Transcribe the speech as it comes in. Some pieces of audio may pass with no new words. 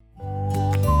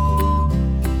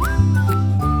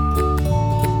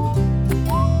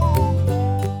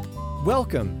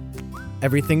welcome.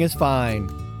 Everything is fine.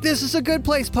 This is a Good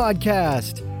Place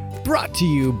podcast. Brought to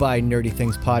you by Nerdy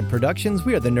Things Pod Productions.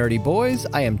 We are the Nerdy Boys.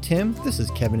 I am Tim. This is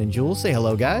Kevin and Jules. Say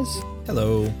hello, guys.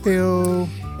 Hello. Heyo.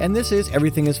 And this is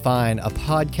Everything is Fine, a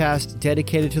podcast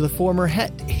dedicated to the former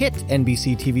hit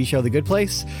NBC TV show, The Good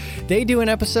Place. They do an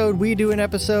episode, we do an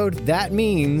episode. That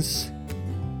means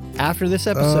after this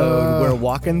episode, we're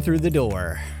walking through the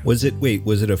door. Was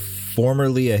it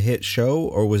formerly a hit show,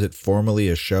 or was it formerly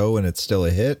a show and it's still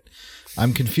a hit?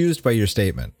 I'm confused by your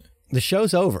statement. The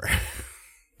show's over.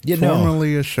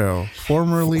 Formerly a show.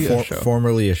 Formerly a show.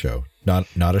 Formerly a show. Not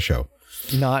a show.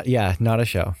 Not a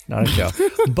show.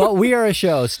 But we are a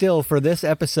show still for this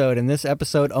episode and this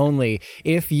episode only.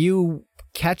 If you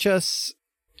catch us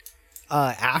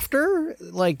after,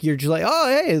 like, you're just like, oh,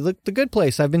 hey, look, The Good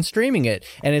Place, I've been streaming it,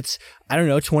 and it's, I don't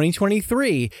know,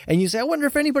 2023, and you say, I wonder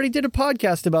if anybody did a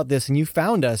podcast about this, and you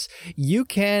found us, you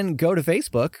can go to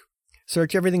Facebook,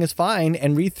 search Everything is Fine,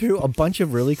 and read through a bunch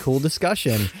of really cool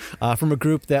discussion from a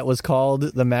group that was called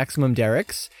the Maximum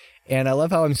Derricks. And I love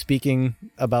how I'm speaking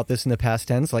about this in the past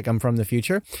tense, like I'm from the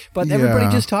future. But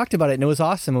everybody just talked about it, and it was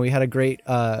awesome. And we had a great,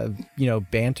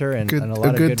 banter and a lot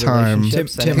of good time.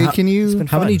 relationships. Tim,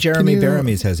 how many Jeremy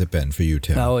Baramies has it been for you,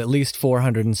 Tim? Oh, at least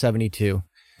 472.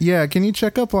 Yeah, can you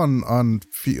check up on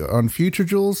future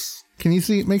Jules? Can you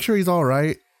make sure he's all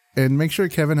right, and make sure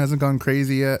Kevin hasn't gone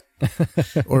crazy yet,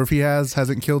 or if he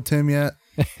hasn't killed Tim yet.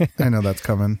 I know that's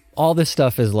coming. All this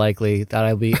stuff is likely that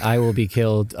I will be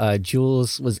killed.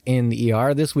 Jules was in the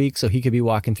ER this week, so he could be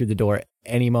walking through the door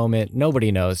any moment. Nobody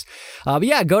knows. But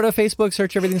yeah, go to Facebook,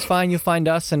 search Everything's Fine. You'll find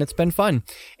us, and it's been fun.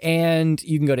 And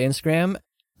you can go to Instagram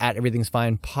at Everything's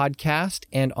Fine Podcast,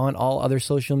 and on all other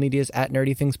social medias at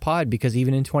Nerdy Things Pod, because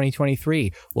even in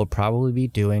 2023, we'll probably be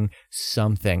doing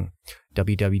something.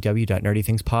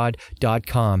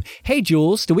 www.nerdythingspod.com. Hey,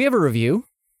 Jules, do we have a review?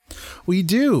 We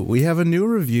do. We have a new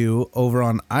review over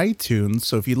on iTunes.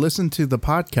 So if you listen to the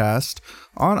podcast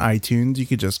on iTunes, you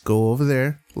could just go over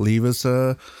there, leave us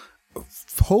a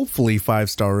hopefully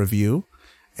 5-star review,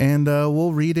 and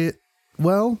we'll read it.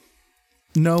 Well,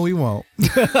 no, we won't.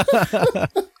 This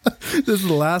is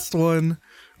the last one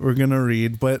we're going to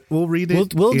read, but we'll read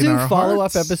it. We'll do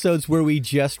follow-up hearts. Episodes where we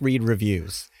just read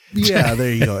reviews. Yeah,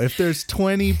 there you go. If there's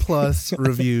 20 plus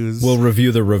reviews, we'll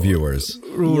review the reviewers.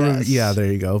 Yes. Yeah,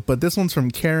 there you go. But this one's from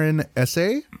Karen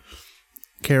S.A.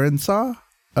 Karen Saw.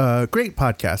 Great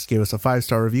podcast. Gave us a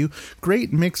 5-star review.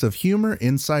 Great mix of humor,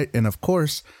 insight, and of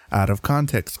course, out of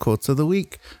context quotes of the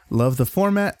week. Love the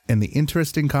format and the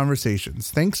interesting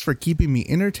conversations. Thanks for keeping me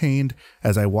entertained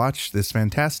as I watch this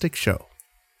fantastic show.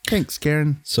 Thanks,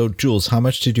 Karen. So, Jules, how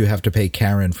much did you have to pay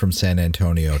Karen from San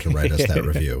Antonio to write us that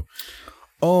review?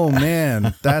 Oh,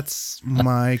 man, that's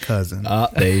my cousin.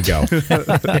 There you go.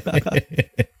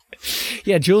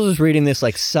 Yeah, Jules was reading this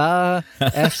like essay.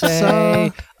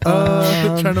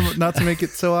 Trying to not to make it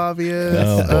so obvious.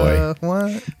 Oh, boy.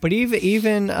 What? But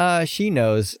even she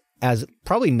knows, as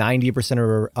probably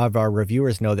 90% of our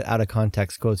reviewers know, that out of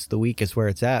context quotes of the week is where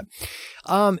it's at.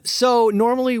 So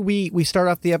normally we start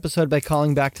off the episode by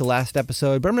calling back to last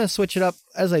episode, but I'm going to switch it up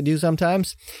as I do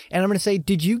sometimes. And I'm going to say,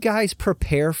 did you guys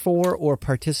prepare for or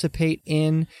participate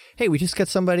in, hey, we just got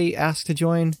somebody asked to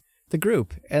join the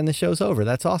group and the show's over.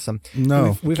 That's awesome.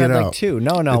 No, we've had like 2.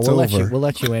 No, it's we'll over.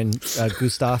 let you in,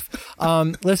 Gustav.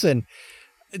 Listen,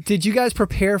 did you guys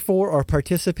prepare for or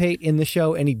participate in the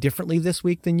show any differently this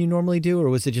week than you normally do, or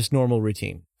was it just normal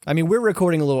routine? I mean, we're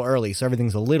recording a little early, so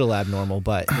everything's a little abnormal,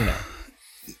 but, I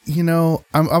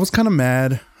was kind of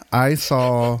mad. I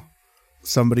saw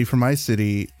somebody from my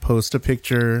city post a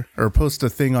picture or post a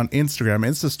thing on Instagram,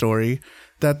 Insta story,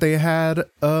 that they had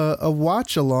a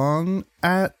watch along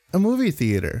at a movie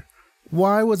theater.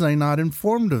 Why was I not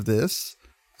informed of this?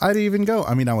 I didn't even go.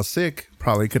 I mean, I was sick,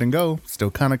 probably couldn't go,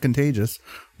 still kind of contagious,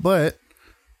 but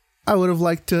I would have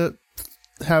liked to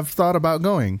have thought about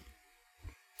going.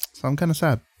 So I'm kind of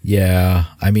sad. Yeah,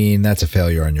 I mean, that's a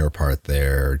failure on your part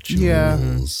there, Jules. Yeah,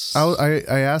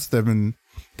 I asked them, and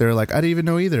they were like, I didn't even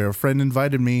know either. A friend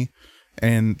invited me,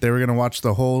 and they were going to watch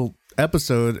the whole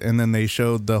episode, and then they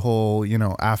showed the whole,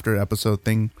 after episode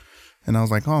thing. And I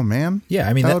was like, oh, man. Yeah,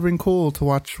 I mean, that would have been cool to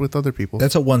watch with other people.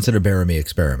 That's a once in a Baramy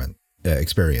experience.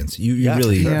 You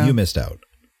really you missed out.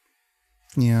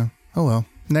 Yeah. Oh, well.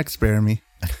 Next Baramy.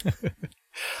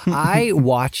 I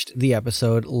watched the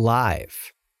episode live,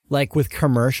 like with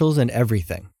commercials and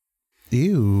everything.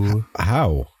 Ew.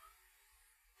 How?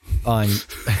 On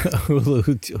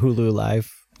Hulu Live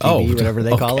TV, whatever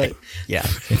they call it. Yeah.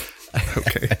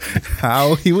 Okay.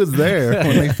 How? He was there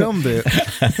when they filmed it.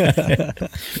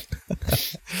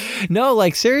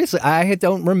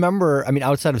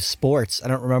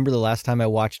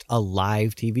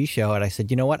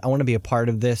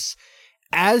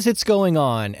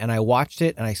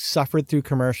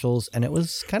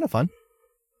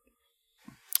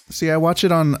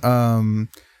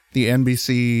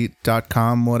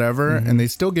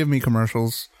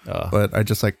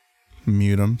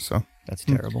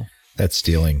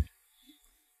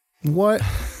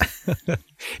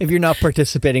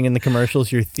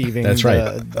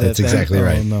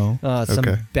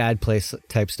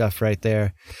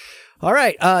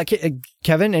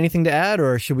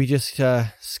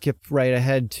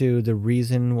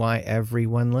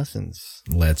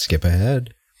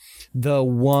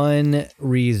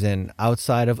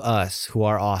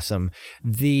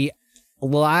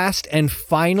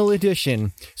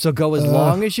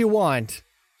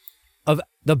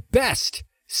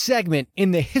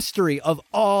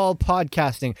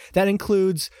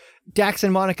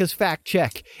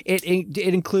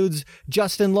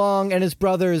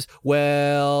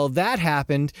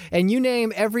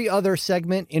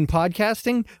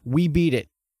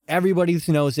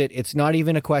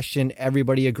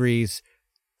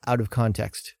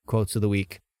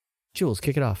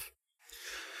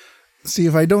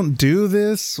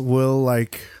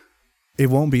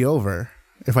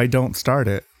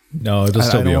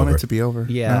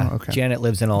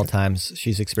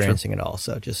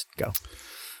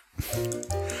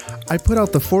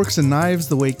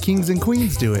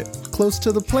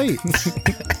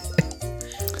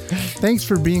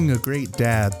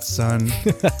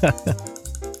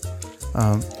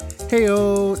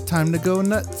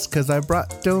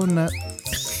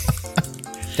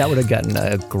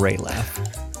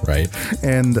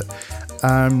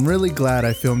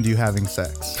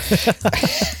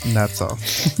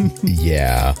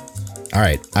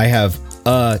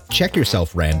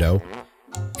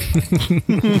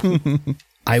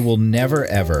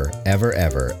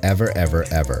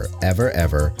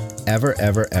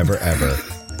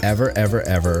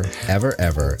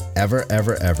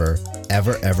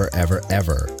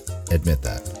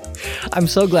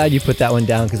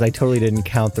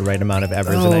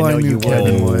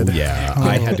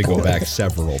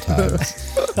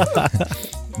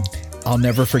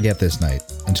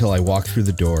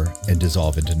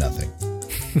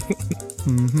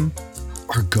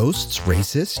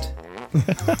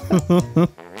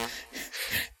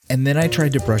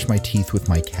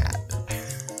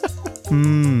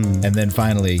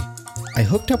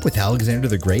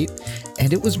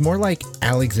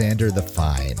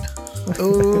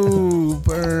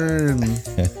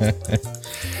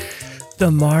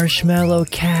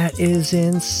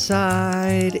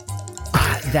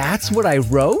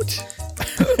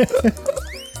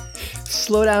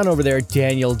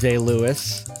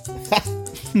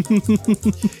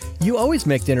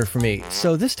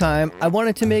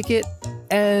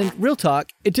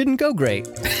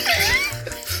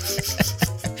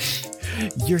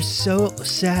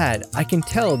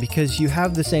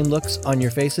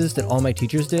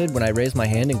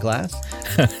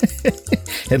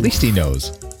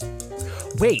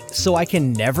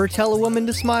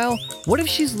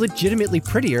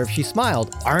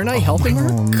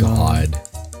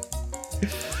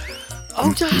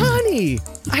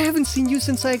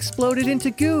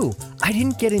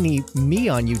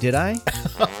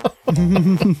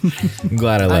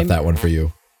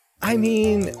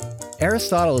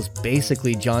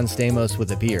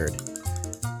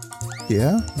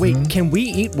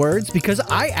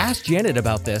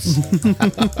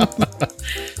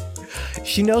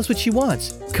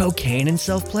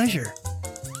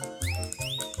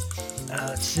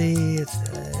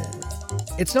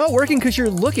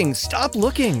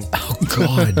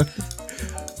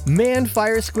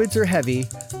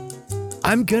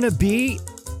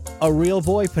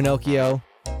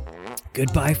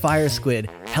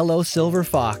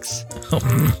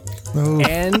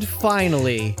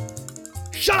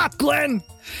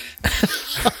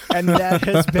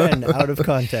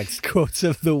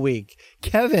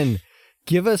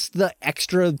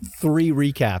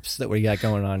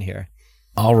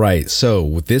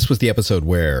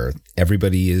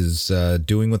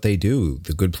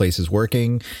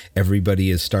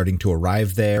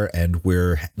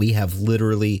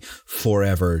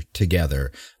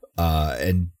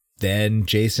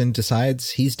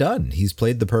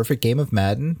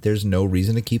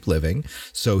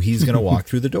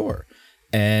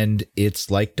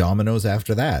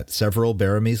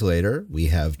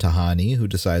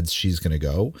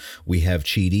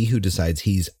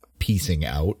 piecing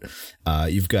out.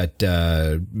 You've got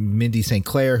Mindy St.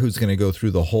 Clair, who's going to go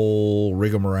through the whole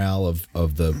rigmarole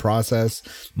of the process.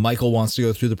 Michael wants to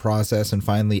go through the process, and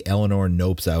finally Eleanor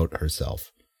nopes out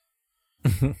herself.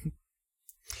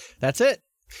 That's it.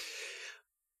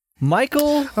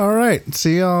 Michael. All right.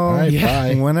 See y'all. All right,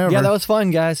 bye. Whenever. Yeah, that was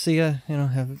fun, guys. See ya.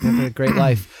 Have a great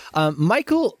life.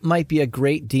 Michael might be a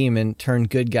great demon turned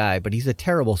good guy, but he's a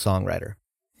terrible songwriter.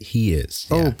 He is.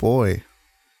 Oh Yeah. boy.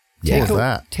 Yeah. What was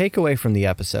that? Take away from the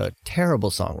episode.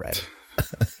 Terrible songwriter.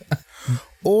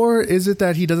 Or is it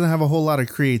that he doesn't have a whole lot of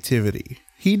creativity?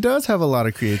 He does have a lot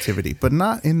of creativity, but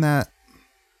not in that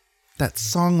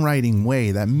songwriting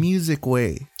way, that music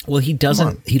way. Well, he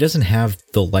doesn't have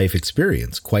the life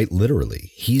experience, quite literally.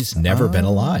 He's never been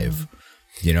alive.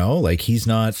 You know, like he's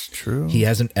not true. He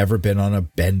hasn't ever been on a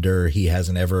bender. He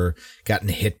hasn't ever gotten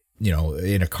hit,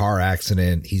 in a car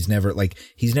accident. He's never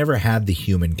had the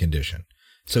human condition.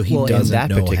 So he doesn't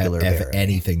know have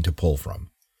anything to pull from.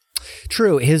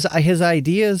 True. His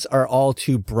ideas are all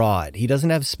too broad. He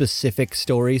doesn't have specific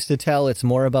stories to tell. It's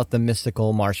more about the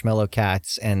mystical marshmallow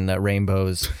cats and the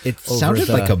rainbows. It sounded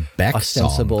like a Beck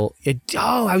song.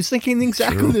 I was thinking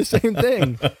exactly the same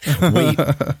thing. Wait,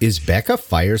 is Beck a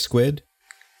fire squid?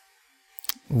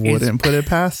 Wouldn't put it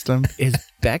past him. Is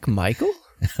Beck Michael?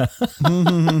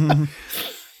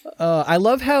 I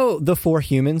love how the four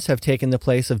humans have taken the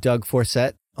place of Doug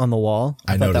Forsett on the wall.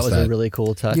 I thought that was a really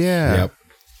cool touch. Yeah.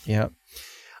 Yep.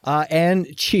 And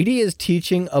Chidi is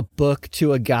teaching a book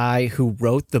to a guy who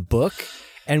wrote the book.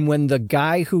 And when the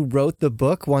guy who wrote the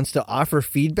book wants to offer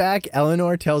feedback,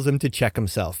 Eleanor tells him to check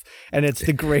himself. And it's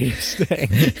the greatest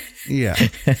thing. Yeah.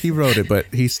 He wrote it, but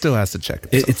he still has to check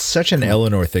himself. It's such an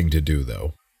Eleanor thing to do,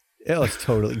 though. Oh, it's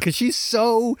totally, because she's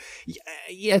so,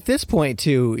 at this point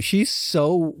too, she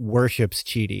so worships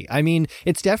Chidi. I mean,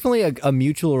 it's definitely a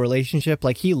mutual relationship.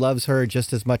 Like he loves her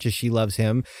just as much as she loves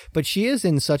him, but she is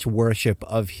in such worship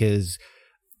of his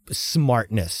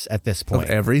smartness at this point.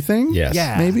 Of everything? Yes.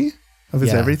 Yeah. Maybe? Of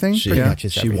his everything? Pretty much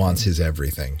his she everything. wants his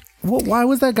everything. Well, why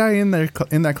was that guy in there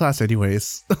in that class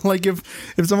anyways? Like if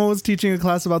someone was teaching a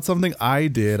class about something I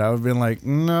did, I would have been like,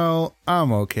 no,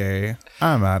 I'm okay.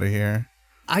 I'm out of here.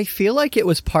 I feel like it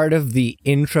was part of the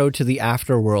intro to the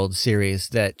Afterworld series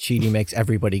that Chidi makes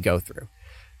everybody go through.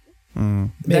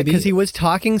 Maybe. Because he was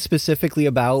talking specifically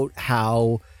about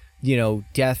how,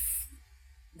 death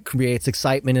creates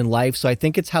excitement in life. So I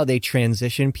think it's how they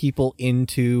transition people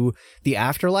into the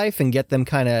afterlife and get them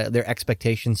kind of their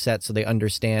expectations set so they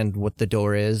understand what the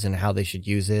door is and how they should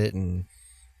use it and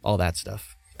all that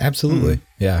stuff. Absolutely.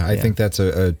 Yeah, I think that's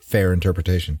a fair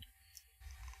interpretation.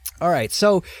 All right,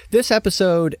 so this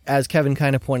episode, as Kevin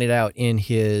kind of pointed out in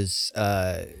his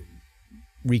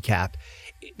recap,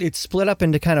 it's split up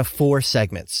into kind of 4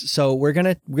 segments. So we're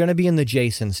gonna be in the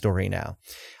Jason story now.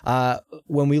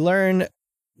 When we learn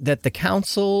that the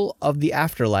Council of the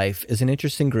Afterlife is an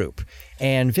interesting group,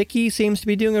 and Vicky seems to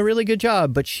be doing a really good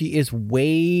job, but she is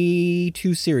way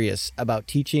too serious about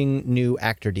teaching new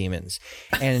actor demons.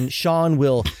 And Sean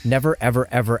will never, ever,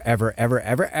 ever, ever, ever,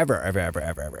 ever, ever, ever, ever,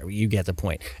 ever, ever, you get the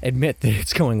point, admit that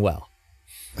it's going well.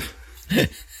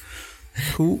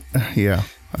 Who? Yeah.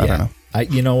 I don't know.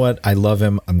 You know what? I love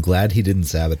him. I'm glad he didn't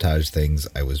sabotage things.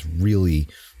 I was really,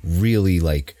 really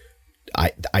like, I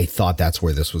thought that's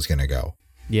where this was going to go.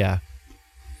 Yeah,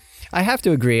 I have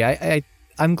to agree.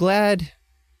 I'm glad.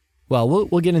 Well,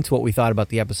 we'll get into what we thought about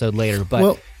the episode later,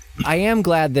 but I am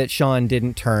glad that Sean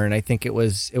didn't turn. I think it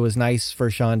was nice for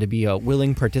Sean to be a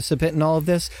willing participant in all of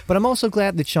this, but I'm also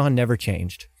glad that Sean never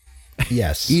changed.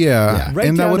 Yes. Yeah. Right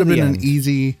And that down would to have the been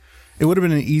end. it would have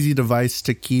been an easy device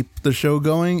to keep the show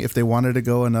going if they wanted to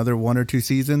go another 1 or 2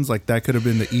 seasons. Like that could have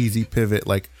been the easy pivot.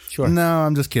 Like, Sure. No,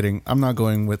 I'm just kidding. I'm not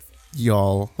going with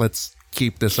y'all. Let's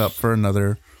keep this up for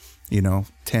another,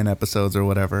 10 episodes or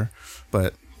whatever.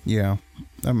 But yeah,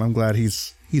 I'm glad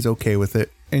he's okay with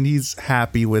it and he's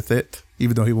happy with it,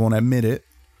 even though he won't admit it.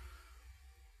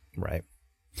 Right.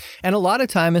 And a lot of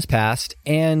time has passed,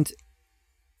 and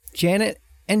Janet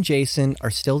and Jason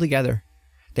are still together.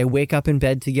 They wake up in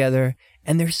bed together,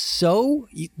 and they're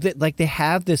they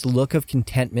have this look of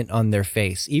contentment on their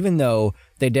face, even though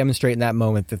they demonstrate in that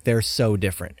moment that they're so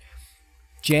different.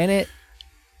 Janet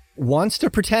wants to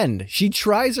pretend. She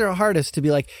tries her hardest to be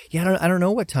like, yeah, I don't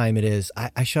know what time it is.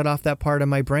 I shut off that part of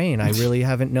my brain. I really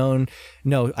haven't known.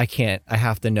 No, I can't. I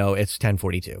have to know it's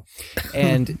 10:42.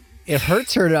 And it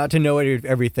hurts her not to know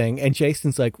everything. And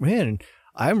Jason's like, man,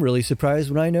 I'm really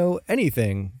surprised when I know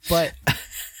anything. But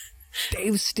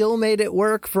they've still made it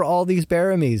work for all these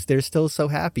Baramies. They're still so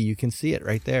happy. You can see it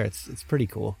right there. It's pretty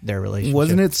cool, their relationship.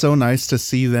 Wasn't it so nice to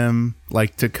see them,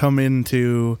 like, to come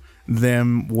into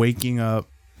them waking up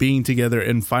being together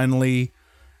and finally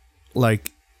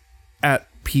like at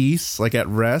peace, like at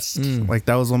rest. Like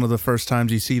that was one of the first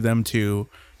times you see them two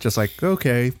just like,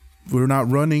 okay, we're not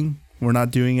running, we're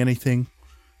not doing anything,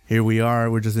 here we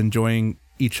are, we're just enjoying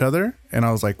each other. And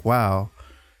I was like, wow,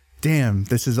 damn,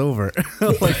 this is over.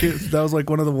 Like that was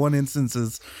like one of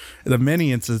the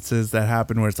many instances that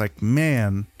happened where it's like,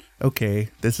 man, okay,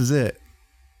 this is it.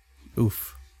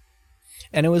 Oof.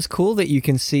 And it was cool that you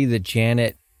can see that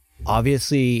Janet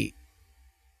obviously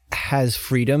has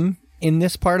freedom in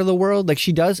this part of the world. Like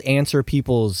she does answer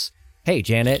people's, hey,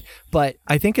 Janet, but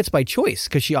I think it's by choice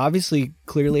because she obviously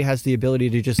clearly has the ability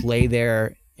to just lay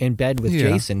there in bed with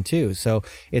Jason too. So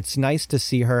it's nice to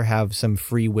see her have some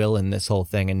free will in this whole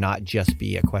thing and not just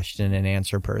be a question and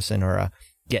answer person or a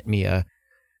get me a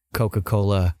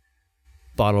Coca-Cola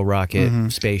bottle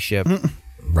rocket spaceship,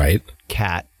 right?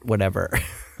 Cat, whatever.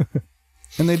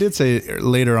 And they did say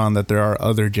later on that there are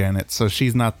other Janets, so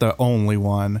she's not the only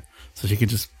one, so she could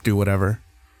just do whatever.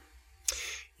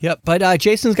 Yep, but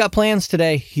Jason's got plans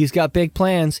today. He's got big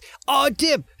plans. Oh,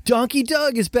 Dip, Donkey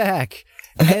Doug is back.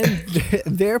 And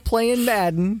they're playing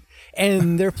Madden,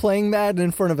 and they're playing Madden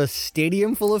in front of a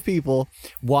stadium full of people,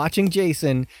 watching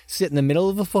Jason sit in the middle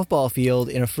of a football field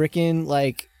in a freaking,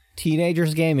 like,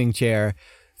 teenager's gaming chair,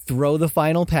 throw the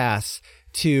final pass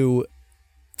to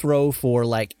throw for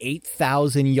like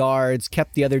 8,000 yards,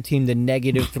 kept the other team to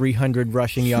negative 300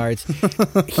 rushing yards.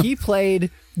 He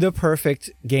played the perfect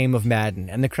game of Madden,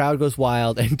 and the crowd goes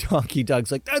wild, and Donkey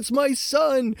Doug's like, that's my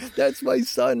son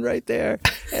right there.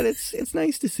 And it's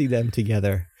nice to see them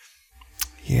together.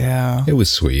 Yeah. It was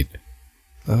sweet.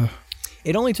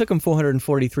 It only took him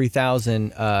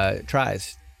 443,000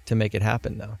 tries to make it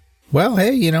happen, though. Well,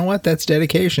 hey, you know what? That's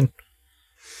dedication.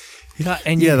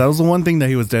 Yeah, that was the one thing that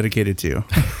he was dedicated to,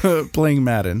 playing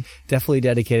Madden. Definitely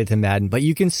dedicated to Madden. But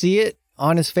you can see it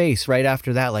on his face right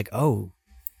after that, like, oh,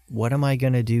 what am I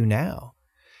going to do now?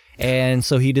 And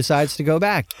so he decides to go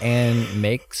back and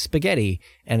make spaghetti,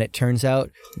 and it turns out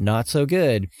not so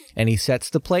good. And he sets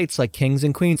the plates like kings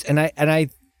and queens. And I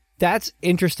that's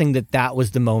interesting that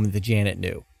was the moment that Janet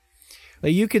knew.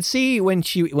 Like you could see when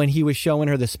he was showing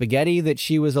her the spaghetti that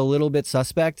she was a little bit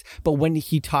suspect, but when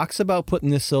he talks about putting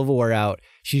the silverware out,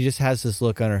 she just has this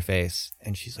look on her face,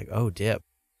 and she's like, "Oh, Dip."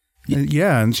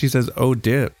 Yeah, and she says, "Oh,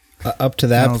 Dip." Up to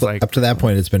that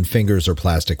point, it's been fingers or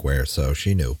plasticware, so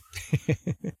she knew.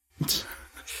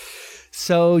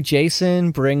 So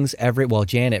Janet brings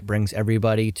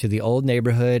everybody to the old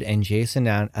neighborhood, and Jason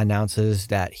announces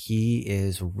that he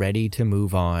is ready to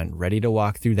move on, ready to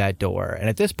walk through that door. And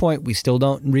at this point, we still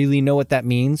don't really know what that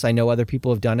means. I know other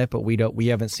people have done it, but we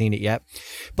haven't seen it yet.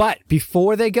 But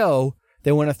before they go,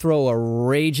 they want to throw a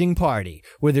raging party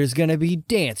where there's going to be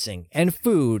dancing and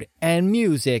food and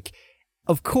music.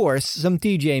 Of course, some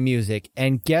DJ music.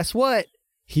 And guess what?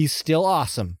 He's still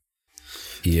awesome.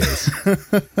 He is.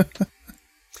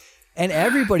 And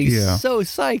everybody's so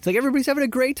psyched. Like, everybody's having a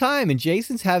great time. And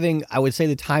Jason's having, I would say,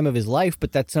 the time of his life,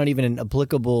 but that's not even an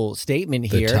applicable statement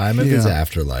here. The time of his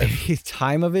afterlife. The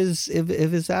time of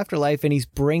his afterlife. And he's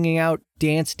bringing out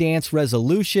Dance Dance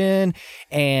Resolution.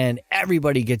 And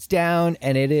everybody gets down.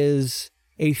 And it is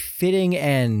a fitting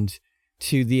end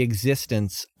to the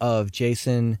existence of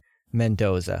Jason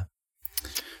Mendoza.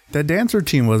 That dance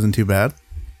routine wasn't too bad.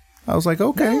 I was like,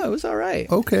 okay. No, it was all right.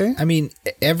 Okay. I mean,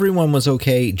 everyone was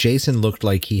okay. Jason looked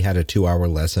like he had a 2-hour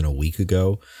lesson a week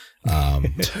ago.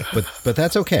 But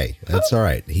that's okay. That's all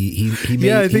right. He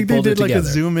made, I think they did like together.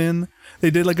 a zoom in. They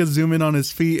did like a zoom in on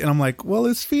his feet, and I'm like, well,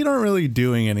 his feet aren't really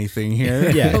doing anything here.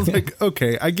 Yeah. I was like,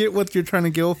 okay, I get what you're trying to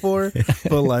go for,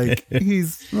 but like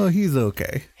he's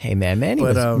okay. Hey man, Manny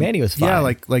was fine. Yeah,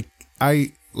 like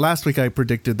last week I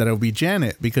predicted that it would be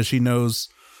Janet because she knows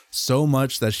so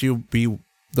much that she'll be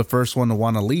the first one to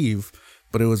want to leave,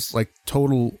 but it was like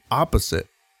total opposite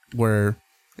where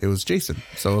it was Jason.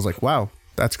 So I was like, wow,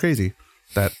 that's crazy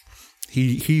that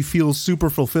he feels super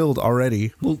fulfilled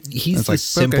already. Well, he's the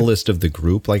simplest of the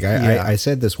group. Like I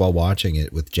said this while watching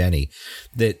it with Jenny,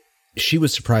 that she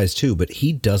was surprised too, but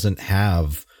he doesn't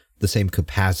have the same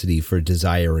capacity for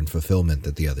desire and fulfillment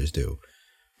that the others do.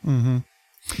 Mm-hmm.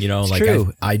 You know, it's like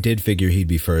true. I did figure he'd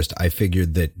be first. I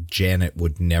figured that Janet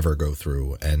would never go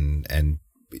through, and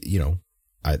you know,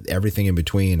 everything in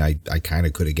between I kind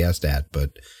of could have guessed at,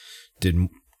 but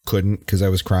couldn't because I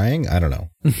was crying. I don't know.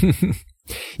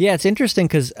 Yeah, it's interesting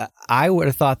because I would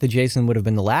have thought that Jason would have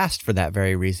been the last for that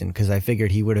very reason, because I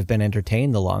figured he would have been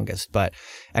entertained the longest. But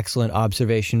excellent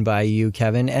observation by you,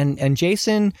 Kevin. And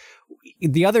Jason,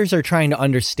 the others are trying to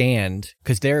understand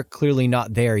because they're clearly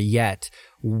not there yet.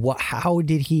 How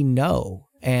did he know?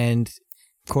 And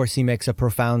course, he makes a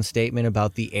profound statement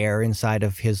about the air inside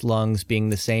of his lungs being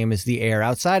the same as the air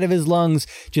outside of his lungs,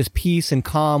 just peace and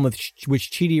calm,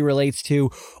 which Chidi relates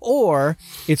to. Or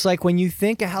it's like when you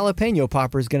think a jalapeno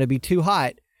popper is going to be too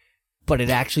hot, but it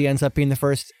actually ends up being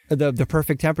the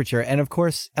perfect temperature. And of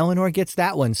course, Eleanor gets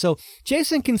that one. So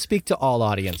Jason can speak to all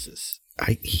audiences.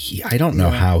 I don't know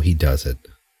how he does it.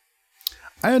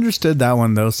 I understood that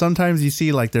one though. Sometimes you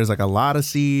see like there's like a lot of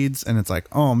seeds and it's like,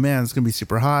 oh man, it's going to be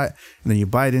super hot. And then you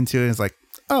bite into it and it's like,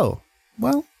 oh,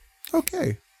 well,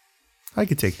 okay. I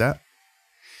could take that.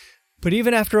 But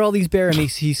even after all these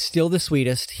baronies, he's still the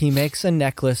sweetest. He makes a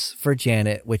necklace for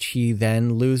Janet, which he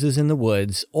then loses in the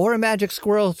woods. Or a magic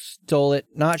squirrel stole it.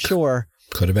 Not sure.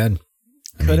 Could have been.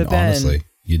 Could have been. Honestly,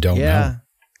 you don't know.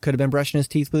 Could have been brushing his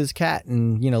teeth with his cat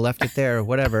and, left it there or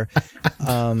whatever.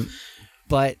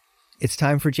 But it's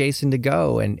time for Jason to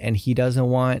go, and he doesn't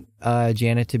want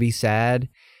Janet to be sad,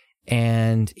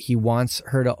 and he wants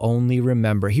her to only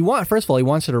remember. First of all, he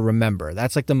wants her to remember.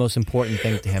 That's like the most important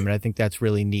thing to him, and I think that's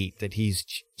really neat that he's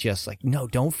just like, no,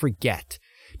 don't forget.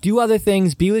 Do other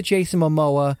things. Be with Jason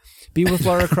Momoa. Be with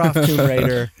Lara Croft Tomb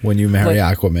Raider. When you marry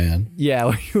Aquaman. Yeah,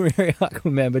 when you marry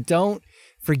Aquaman, but don't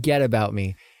forget about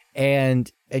me.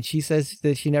 And she says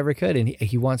that she never could, and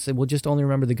he wants to, we'll just only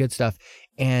remember the good stuff.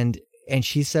 And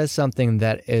she says something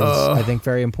that is, I think,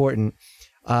 very important.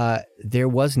 There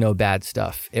was no bad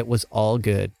stuff. It was all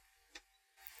good.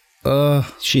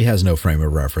 She has no frame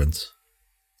of reference.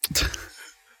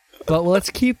 But let's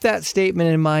keep that statement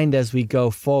in mind as we go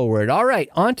forward. All right,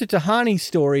 on to Tahani's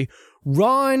story.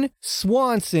 Ron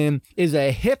Swanson is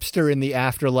a hipster in the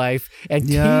afterlife and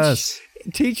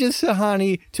teaches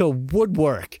Tahani to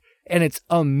woodwork. And it's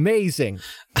amazing.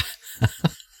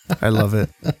 I love it.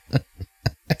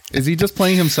 Is he just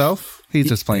playing himself? He's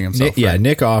just playing himself.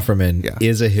 Nick Offerman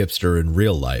is a hipster in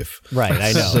real life. Right,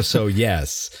 I know. So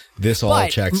yes, this all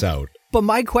checks out. But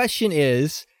my question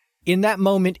is, in that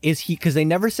moment, is he, because they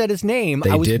never said his name,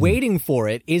 I was waiting for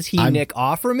it. Is he Nick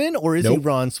Offerman or is he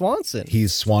Ron Swanson?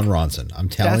 He's Swan Ronson. I'm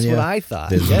telling you. That's what I thought.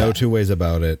 There's no two ways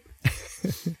about it.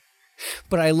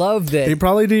 But I love that. They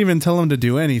probably didn't even tell him to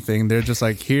do anything. They're just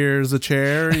like, here's a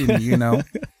chair, and,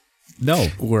 no,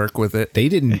 work with it. They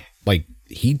didn't,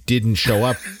 he didn't show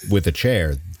up with a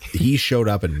chair. He showed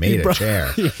up and made a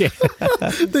chair. Yeah.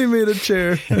 They made a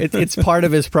chair. It's part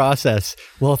of his process.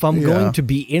 Well, if I'm going to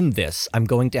be in this, I'm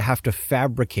going to have to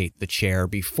fabricate the chair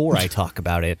before I talk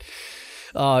about it.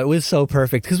 It was so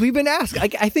perfect because we've been asking.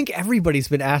 I think everybody's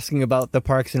been asking about the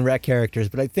Parks and Rec characters,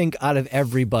 but I think out of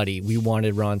everybody, we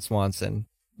wanted Ron Swanson.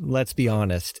 Let's be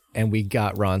honest. And we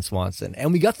got Ron Swanson.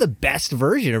 And we got the best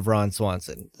version of Ron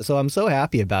Swanson. So I'm so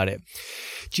happy about it.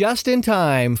 Just in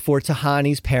time for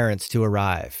Tahani's parents to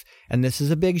arrive. And this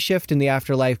is a big shift in the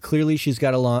afterlife. Clearly, she's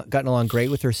gotten along great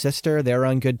with her sister. They're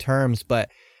on good terms. But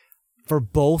for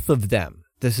both of them,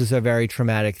 this is a very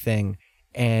traumatic thing.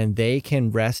 And they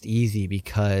can rest easy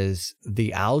because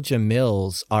the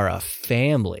Al-Jamils are a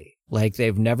family like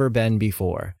they've never been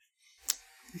before.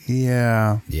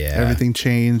 Yeah. Everything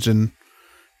changed and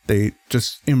they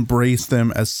just embraced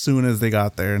them as soon as they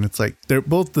got there. And it's like,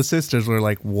 both the sisters were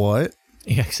like, what?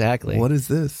 Yeah, exactly. What is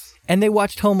this? And they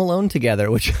watched Home Alone together,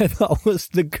 which I thought was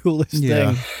the coolest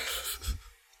thing.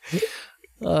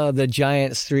 The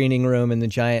giant screening room in the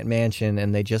giant mansion,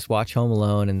 and they just watch Home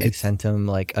Alone, and they sent him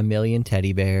like a million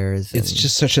teddy bears. It's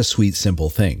just such a sweet, simple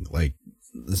thing. Like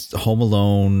Home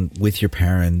Alone with your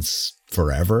parents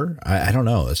forever. I don't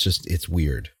know. It's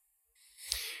weird.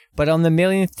 But on the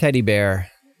millionth teddy bear,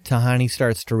 Tahani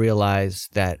starts to realize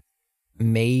that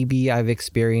maybe I've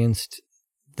experienced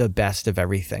the best of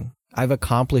everything. I've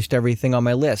accomplished everything on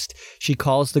my list. She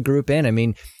calls the group in. I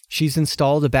mean, she's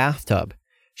installed a bathtub.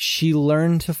 She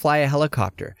learned to fly a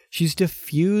helicopter. She's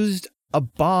defused a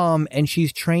bomb and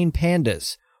she's trained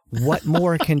pandas. What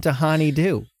more can Tahani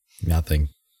do? Nothing.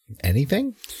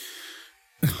 Anything?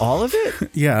 All of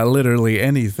it? Yeah, literally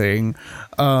anything.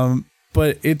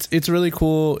 But it's really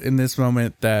cool in this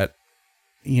moment that,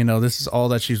 this is all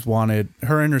that she's wanted.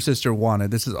 Her and her sister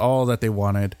wanted. This is all that they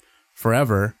wanted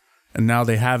forever. And now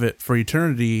they have it for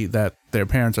eternity that their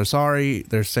parents are sorry.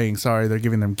 They're saying sorry. They're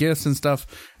giving them gifts and stuff.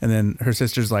 And then her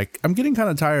sister's like, I'm getting kind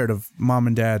of tired of mom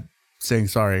and dad saying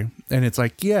sorry. And it's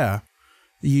like, yeah,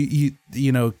 you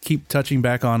keep touching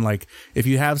back on like, if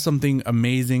you have something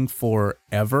amazing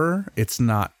forever, it's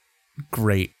not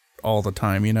great all the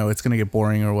time. It's going to get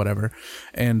boring or whatever.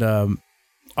 And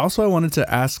also I wanted to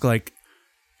ask, like,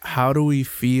 how do we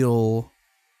feel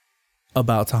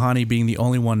about Tahani being the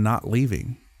only one not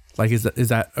leaving? Like, is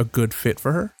that a good fit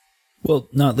for her? Well,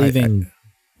 not leaving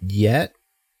yet.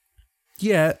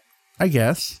 Yet, I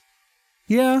guess.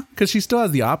 Yeah, because she still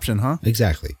has the option, huh?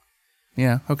 Exactly.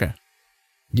 Yeah, okay.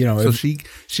 You know, So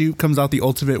she comes out the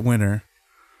ultimate winner.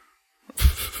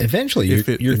 eventually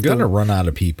you're going to run out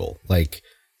of people. Like,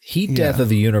 heat death of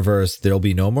the universe, there'll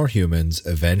be no more humans.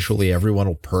 Eventually everyone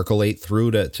will percolate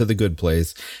through to the good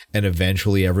place, and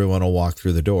eventually everyone will walk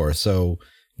through the door. So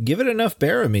give it enough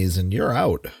Baramies and you're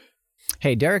out.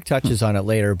 Hey, Derek touches on it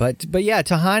later, but yeah,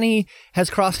 Tahani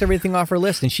has crossed everything off her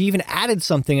list, and she even added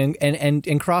something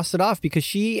and crossed it off, because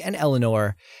she and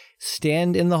Eleanor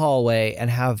stand in the hallway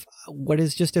and have what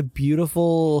is just a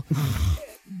beautiful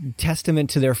testament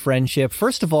to their friendship.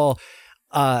 First of all,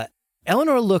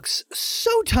 Eleanor looks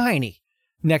so tiny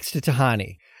next to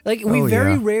Tahani. Like, we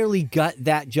very rarely got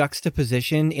that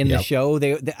juxtaposition in the show.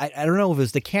 I don't know if it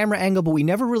was the camera angle, but we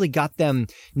never really got them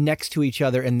next to each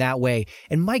other in that way.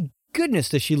 And my goodness,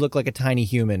 does she look like a tiny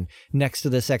human next to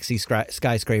the sexy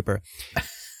skyscraper.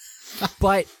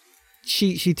 But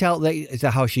she tells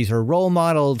how she's her role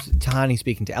model, Tahani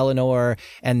speaking to Eleanor,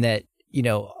 and that, you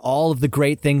know, all of the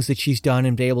great things that she's done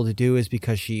and been able to do is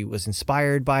because she was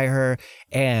inspired by her,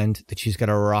 and that she's got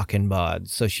a rockin' bod.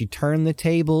 So she turned the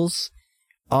tables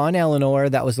on Eleanor.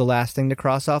 That was the last thing to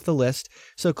cross off the list.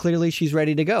 So clearly she's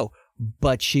ready to go.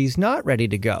 But she's not ready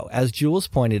to go. As Jules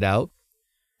pointed out,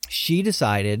 she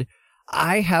decided,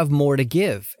 I have more to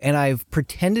give, and I've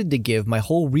pretended to give my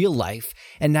whole real life,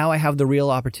 and now I have the real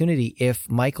opportunity if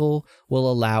Michael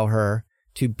will allow her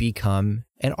to become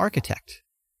an architect.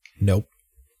 Nope.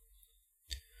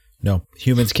 No,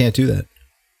 humans can't do that.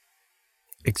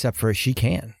 Except for she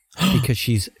can, because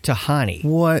she's Tahani.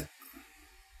 What?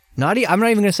 I'm not even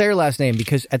going to say her last name,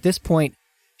 because at this point,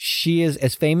 she is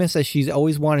as famous as she's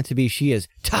always wanted to be. She is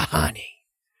Tahani.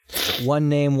 One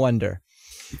name wonder.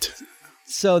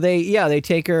 So they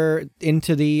take her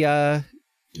into the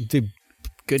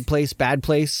good place, bad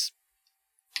place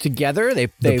together. They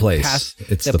place. pass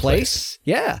It's the the place.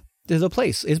 Yeah, there's a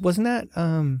place. Wasn't that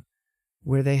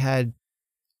where they had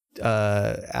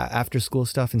after school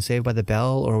stuff in Saved by the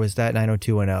Bell, or was that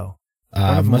 90210?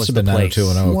 Must have been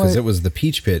 90210, because it was the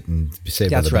Peach Pit and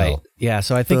Saved by the Bell. That's right. Yeah,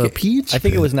 so I think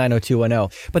it was 90210.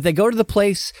 But they go to the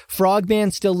place.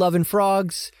 Frogman still loving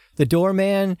frogs. The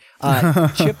doorman,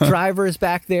 Chip Driver is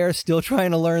back there, still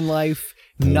trying to learn life,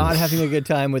 not having a good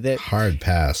time with it. Hard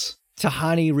pass.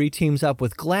 Tahani reteams up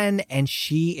with Glenn, and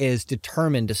she is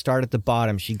determined to start at the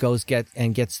bottom. She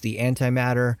gets the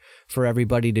antimatter for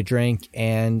everybody to drink,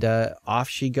 and off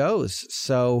she goes.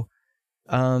 So,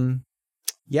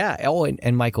 yeah. Oh,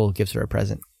 and Michael gives her a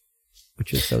present,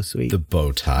 which is so sweet. The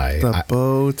bow tie.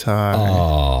 Bow tie.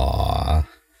 Aww.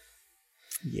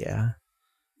 Yeah.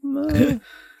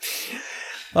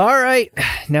 All right,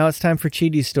 now it's time for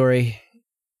Chidi's story.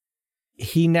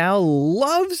 He now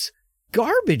loves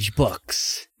garbage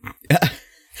books. The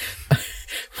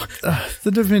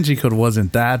Da Vinci Code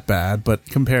wasn't that bad, but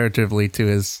comparatively to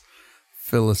his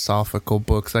philosophical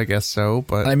books, I guess so.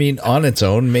 But I mean, on its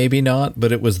own, maybe not,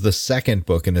 but it was the second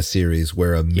book in a series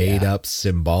where a made-up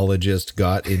symbologist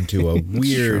got into a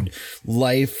weird,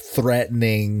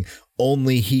 life-threatening,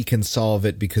 only he can solve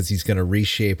it because he's going to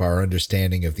reshape our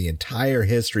understanding of the entire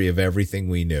history of everything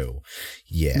we knew.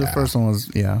 Yeah. The first one was,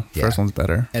 first one's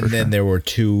better. And then there were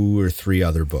 2 or 3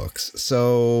 other books.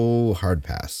 So, hard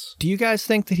pass. Do you guys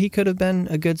think that he could have been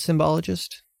a good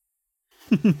symbologist?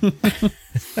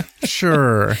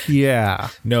 Sure. Yeah.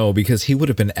 No, because he would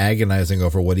have been agonizing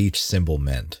over what each symbol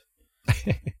meant.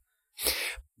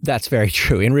 That's very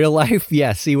true. In real life,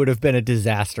 yes, he would have been a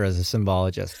disaster as a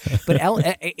symbologist. But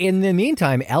in the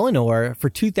meantime, Eleanor,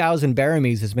 for 2,000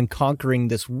 Baramies, has been conquering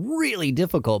this really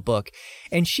difficult book.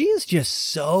 And she is just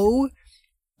so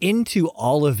into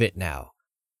all of it now.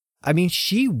 I mean,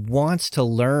 she wants to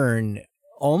learn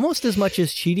almost as much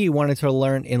as Chidi wanted to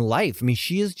learn in life. I mean,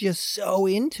 she is just so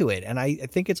into it. And I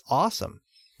think it's awesome.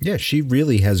 Yeah, she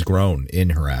really has grown in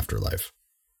her afterlife.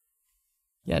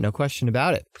 Yeah, no question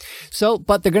about it. So,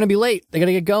 but they're going to be late. They got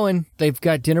to get going. They've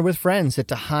got dinner with friends at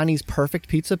Tahani's Perfect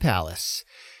Pizza Palace.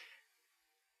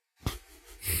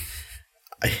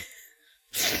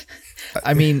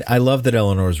 I mean, I love that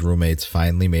Eleanor's roommates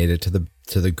finally made it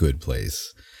to the good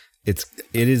place. It's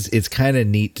kind of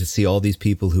neat to see all these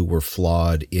people who were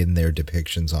flawed in their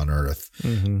depictions on Earth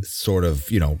sort of,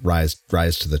 rise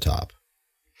to the top.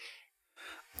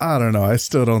 I don't know. I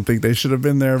still don't think they should have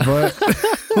been there, but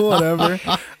whatever.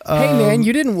 Hey, man,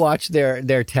 you didn't watch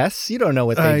their tests. You don't know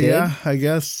what they did. Yeah, I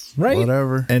guess. Right.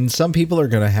 Whatever. And some people are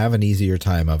going to have an easier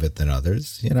time of it than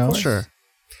others, Sure.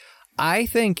 I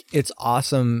think it's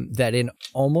awesome that in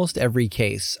almost every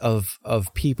case of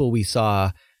people we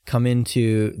saw come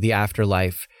into the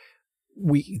afterlife,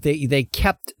 they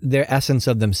kept their essence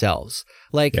of themselves.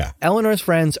 Like Eleanor's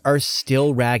friends are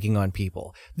still ragging on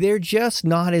people. They're just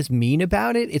not as mean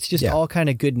about it. It's just all kind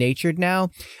of good natured now.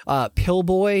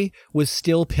 Pillboy was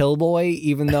still Pillboy,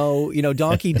 even though,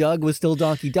 Donkey Doug was still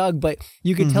Donkey Doug, but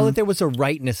you could tell that there was a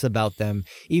rightness about them,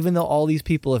 even though all these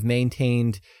people have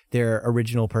maintained their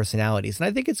original personalities. And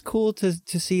I think it's cool to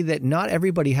see that not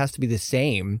everybody has to be the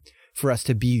same for us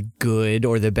to be good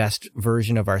or the best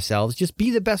version of ourselves. Just be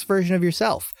the best version of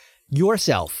yourself,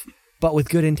 but with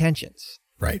good intentions.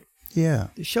 Right. Yeah.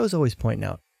 The show's always pointing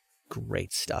out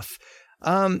great stuff.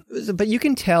 But you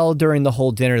can tell during the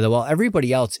whole dinner that while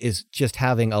everybody else is just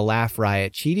having a laugh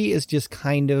riot, Chidi is just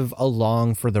kind of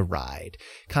along for the ride,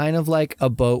 kind of like a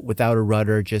boat without a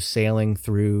rudder, just sailing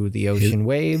through the ocean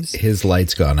waves. His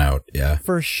light's gone out. Yeah,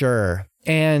 for sure.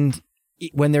 And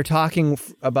when they're talking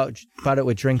about it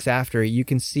with drinks after, you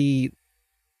can see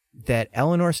that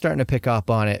Eleanor's starting to pick up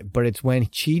on it, but it's when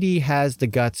Chidi has the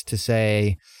guts to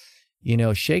say,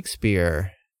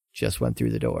 Shakespeare just went through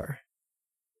the door.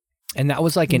 And that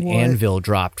was like an anvil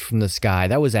dropped from the sky.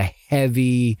 That was a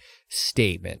heavy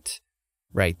statement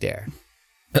right there.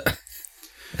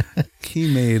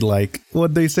 He made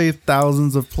what'd they say,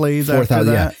 thousands of plays after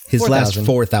that? Yeah. His last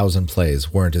 4,000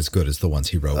 plays weren't as good as the ones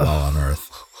he wrote while on Earth.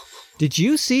 Did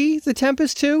you see The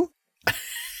Tempest 2?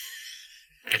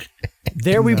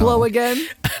 There we blow again.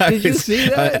 Did you see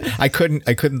that? I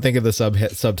couldn't think of the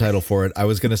subtitle for it. I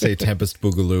was going to say Tempest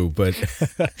Boogaloo, but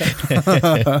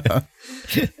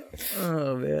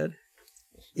oh man.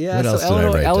 Yeah, so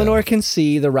Eleanor can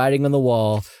see the writing on the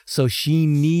wall, so she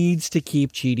needs to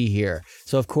keep Chidi here.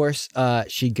 So of course,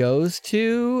 she goes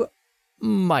to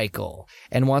Michael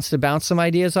and wants to bounce some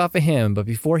ideas off of him, but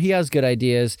before he has good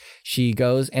ideas, she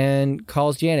goes and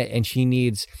calls Janet, and she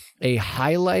needs a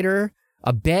highlighter,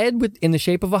 a bed in the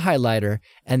shape of a highlighter,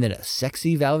 and then a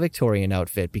sexy valedictorian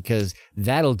outfit, because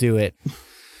that'll do it.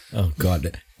 Oh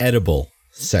God, edible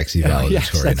sexy valedictorian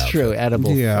yes, that's outfit. True,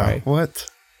 edible. Yeah. Sorry. What?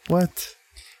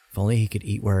 If only he could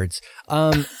eat words.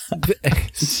 But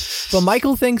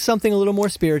Michael thinks something a little more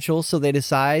spiritual, so they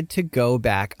decide to go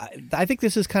back. I think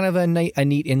this is kind of a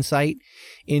neat insight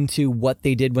into what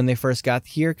they did when they first got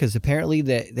here, because apparently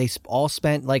they all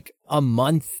spent like a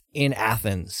month in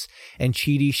Athens, and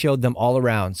Chidi showed them all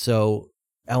around. So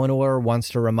Eleanor wants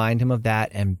to remind him of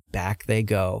that, and back they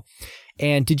go.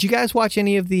 And did you guys watch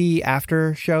any of the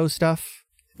after show stuff?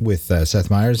 With Seth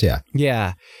Meyers? Yeah.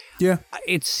 Yeah. Yeah.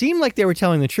 It seemed like they were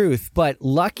telling the truth, but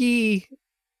lucky,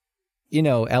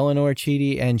 Eleanor,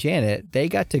 Chidi, and Janet, they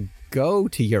got to go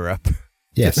to Europe.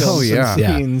 Yes.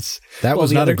 Scenes. That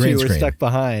was not a green screen. Were stuck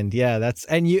behind. Yeah,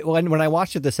 when I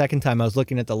watched it the second time, I was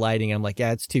looking at the lighting, and I'm like,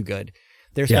 yeah, it's too good.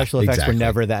 Their special effects were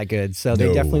never that good. So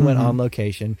they definitely went on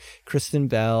location. Kristen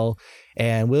Bell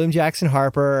and William Jackson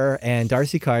Harper and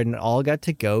Darcy Carden all got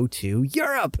to go to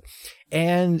Europe.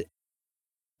 And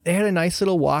they had a nice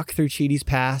little walk through Chidi's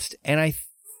past, and I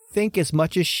think as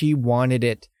much as she wanted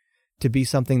it to be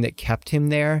something that kept him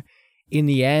there, in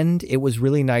the end, it was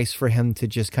really nice for him to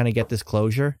just kind of get this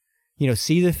closure.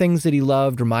 See the things that he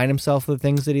loved, remind himself of the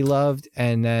things that he loved,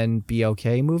 and then be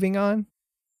okay moving on.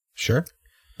 Sure.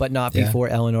 But not before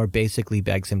Eleanor basically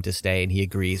begs him to stay, and he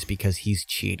agrees because he's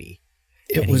Chidi.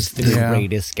 It was the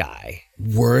greatest guy.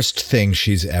 Worst thing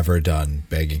she's ever done,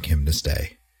 begging him to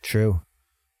stay. True.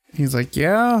 He's like,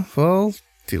 yeah, well,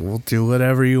 we'll do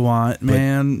whatever you want,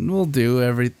 man. We'll do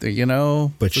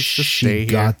everything, But she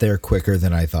got there quicker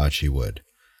than I thought she would.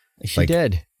 She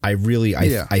did. I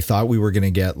thought we were going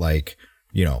to get 0.25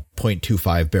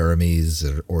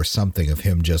 Baramies or something of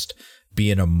him just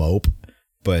being a mope,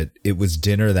 but it was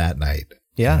dinner that night.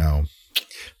 Yeah.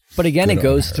 But again, it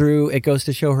goes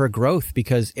to show her growth,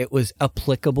 because it was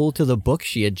applicable to the book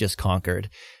she had just conquered.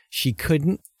 She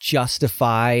couldn't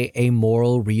justify a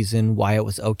moral reason why it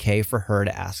was okay for her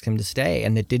to ask him to stay.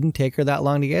 And it didn't take her that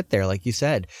long to get there, like you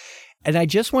said. And I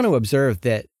just want to observe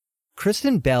that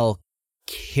Kristen Bell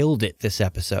killed it this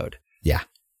episode. Yeah.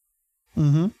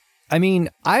 Mm-hmm. I mean,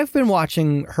 I've been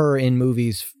watching her in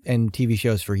movies and TV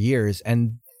shows for years,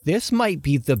 and this might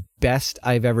be the best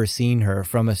I've ever seen her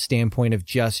from a standpoint of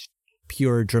just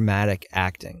pure dramatic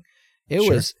acting.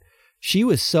 She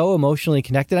was so emotionally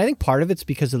connected. I think part of it's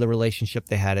because of the relationship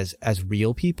they had as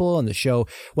real people, and the show.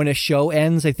 When a show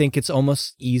ends, I think it's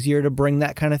almost easier to bring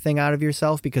that kind of thing out of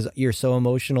yourself because you're so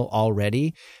emotional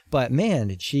already. But man,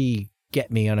 did she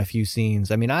get me on a few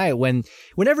scenes. I mean,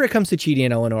 whenever it comes to Chidi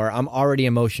and Eleanor, I'm already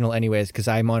emotional anyways, because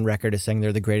I'm on record as saying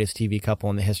they're the greatest TV couple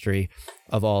in the history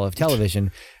of all of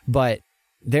television. But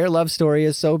their love story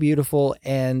is so beautiful,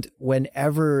 and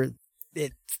whenever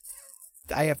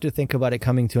I have to think about it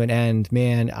coming to an end,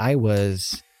 man, I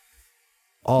was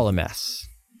all a mess.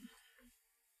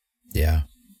 Yeah.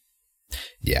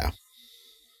 Yeah.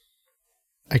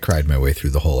 I cried my way through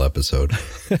the whole episode.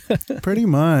 Pretty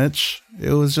much.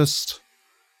 It was just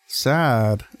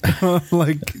sad.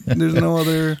 Like, there's no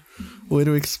other way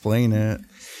to explain it.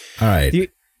 All right.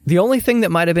 The only thing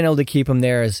that might have been able to keep him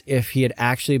there is if he had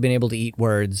actually been able to eat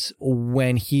words.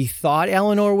 When he thought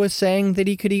Eleanor was saying that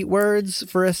he could eat words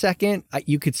for a second,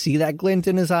 you could see that glint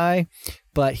in his eye,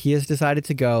 but he has decided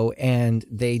to go, and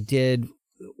they did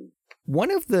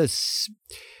one of the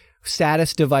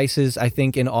saddest devices, I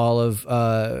think, in all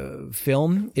of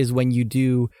film is when you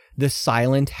do the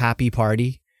silent happy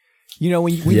party. You know,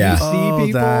 when you see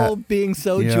people being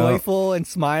so joyful and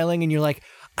smiling, and you're like,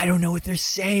 I don't know what they're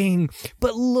saying,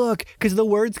 but look, because the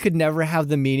words could never have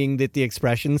the meaning that the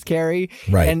expressions carry.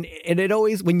 Right. And it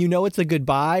always, when you know it's a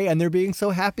goodbye and they're being so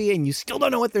happy and you still don't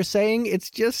know what they're saying, it's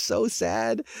just so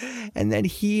sad. And then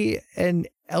he and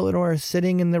Eleanor are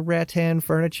sitting in the rattan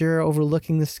furniture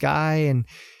overlooking the sky, and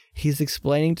he's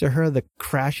explaining to her the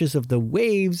crashes of the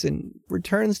waves and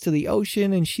returns to the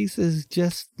ocean. And she says,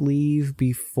 just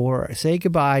say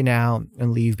goodbye now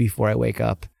and leave before I wake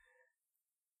up.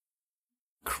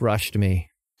 Crushed me.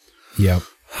 Yep.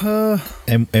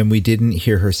 And we didn't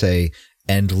hear her say,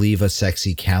 and leave a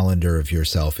sexy calendar of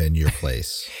yourself in your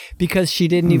place. Because she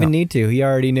didn't even need to. He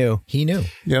already knew. He knew.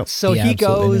 Yep. So he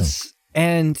goes,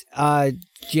 and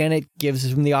Janet gives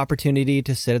him the opportunity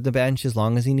to sit at the bench as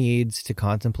long as he needs to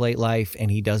contemplate life, and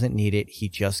he doesn't need it. He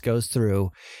just goes through,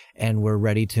 and we're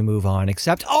ready to move on.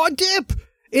 Except, Dip!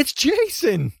 It's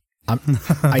Jason!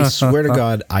 I swear to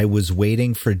God, I was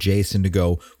waiting for Jason to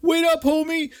go, wait up,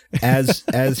 homie,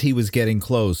 as he was getting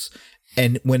close.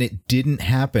 And when it didn't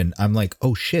happen, I'm like,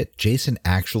 oh shit, Jason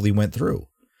actually went through.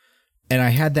 And I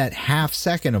had that half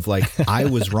second of like, I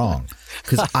was wrong,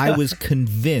 because I was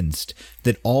convinced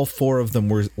that all four of them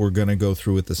were going to go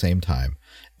through at the same time.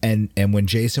 And when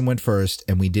Jason went first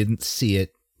and we didn't see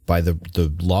it by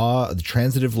the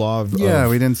transitive law of we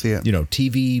didn't see it.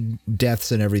 TV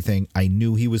deaths and everything, I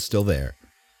knew he was still there.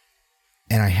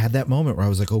 And I had that moment where I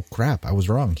was like, oh crap, I was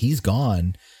wrong. He's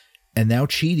gone. And now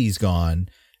Chidi's gone.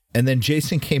 And then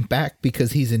Jason came back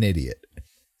because he's an idiot.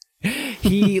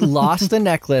 He lost the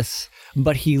necklace,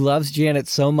 but he loves Janet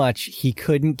so much he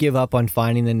couldn't give up on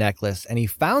finding the necklace. And he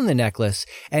found the necklace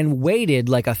and waited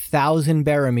like 1,000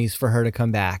 Baramies for her to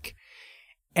come back.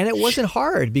 And it wasn't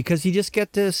hard because you just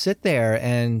get to sit there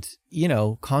and,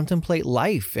 contemplate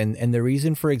life and the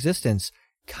reason for existence,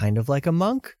 kind of like a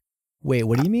monk. Wait,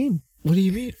 what do you mean? What do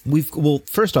you mean?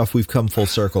 First off, we've come full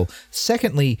circle.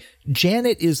 Secondly,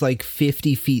 Janet is like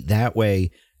 50 feet that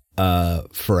way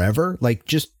forever. Like,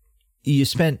 just, you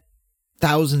spent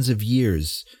thousands of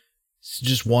years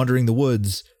just wandering the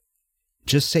woods.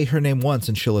 Just say her name once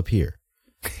and she'll appear.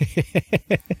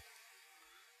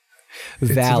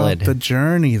 Valid. It's about the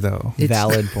journey, though.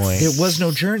 Valid point. It was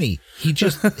no journey. He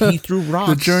threw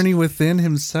rocks. The journey within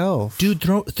himself. Dude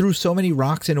threw so many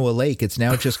rocks into a lake, it's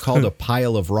now just called a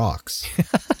pile of rocks.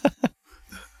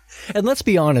 And let's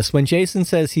be honest, when Jason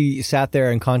says he sat there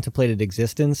and contemplated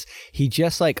existence, he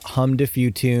just like hummed a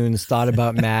few tunes, thought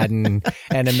about Madden,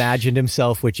 and imagined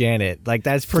himself with Janet. Like,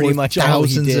 that's pretty much all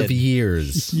he did. Thousands of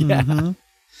years. Yeah. Mm-hmm.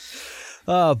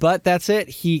 But that's it.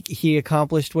 He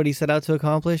accomplished what he set out to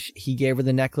accomplish. He gave her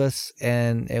the necklace,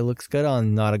 and it looks good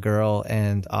on Not a Girl,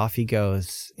 and off he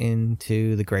goes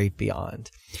into the great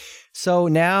beyond. So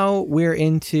now we're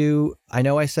into, I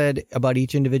know I said about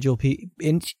each individual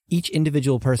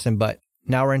person, but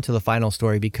now we're into the final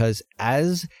story, because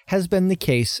as has been the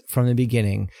case from the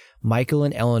beginning, Michael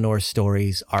and Eleanor's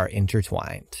stories are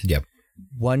intertwined. Yep.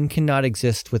 One cannot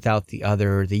exist without the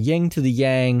other, the yin to the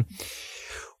yang.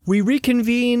 We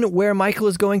reconvene where Michael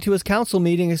is going to his council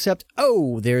meeting, except,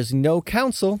 there's no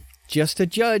council, just a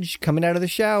judge coming out of the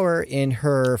shower in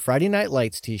her Friday Night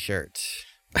Lights t-shirt.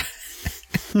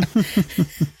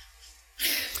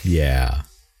 Yeah.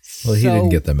 Well, he didn't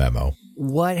get the memo.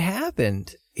 What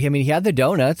happened? I mean, he had the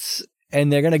donuts,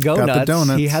 and they're going to go Got nuts. the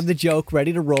donuts. He had the joke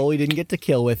ready to roll. He didn't get to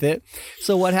kill with it.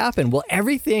 So what happened? Well,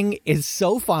 everything is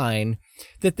so fine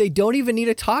that they don't even need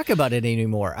to talk about it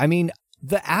anymore. I mean,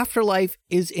 the afterlife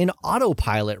is in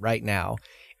autopilot right now,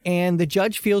 and the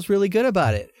judge feels really good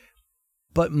about it.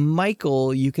 But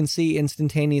Michael, you can see,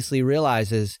 instantaneously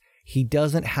realizes he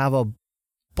doesn't have a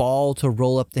ball to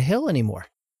roll up the hill anymore.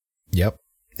 Yep.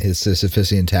 His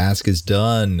Sisyphusian task is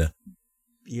done.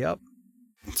 Yep.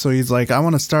 So he's like,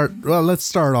 let's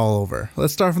start all over.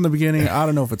 Let's start from the beginning. I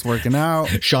don't know if it's working out.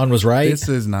 Sean was right. This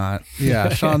is not. Yeah,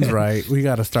 Sean's right. We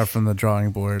got to start from the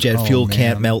drawing board. Jet fuel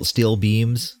can't melt steel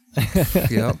beams.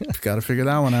 Yep, got to figure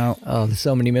that one out. Oh, there's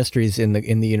so many mysteries in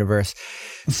the universe.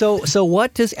 So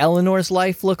what does Eleanor's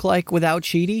life look like without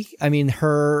Chidi? I mean,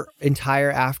 her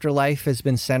entire afterlife has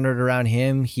been centered around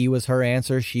him. He was her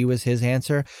answer. She was his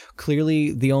answer.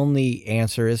 Clearly, the only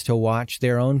answer is to watch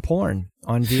their own porn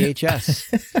on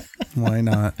VHS. Why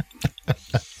not?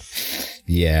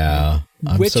 Yeah,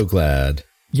 I'm so glad.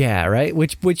 Yeah, right.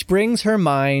 Which brings her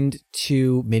mind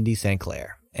to Mindy St.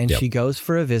 Clair. And Yep. she goes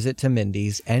for a visit to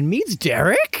Mindy's and meets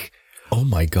Derek. Oh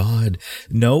my God.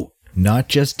 No, not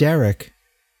just Derek.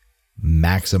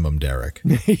 Maximum Derek.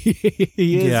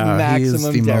 He is maximum he is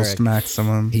the Derek. most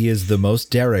maximum. He is the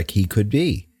most Derek he could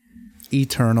be.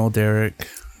 Eternal Derek.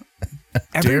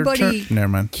 Everybody Never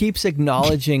mind. keeps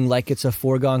acknowledging like it's a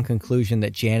foregone conclusion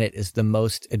that Janet is the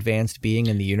most advanced being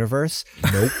in the universe.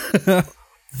 Nope.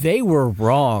 They were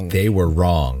wrong. They were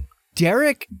wrong.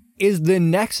 Derek is the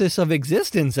nexus of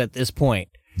existence at this point.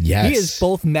 Yes. He is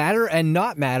both matter and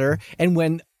not matter. And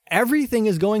when everything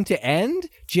is going to end,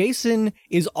 Jason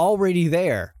is already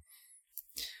there.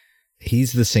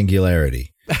 He's the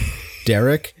singularity.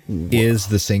 Derek is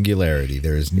the singularity.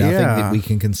 There is nothing that we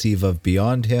can conceive of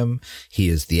beyond him. He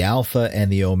is the alpha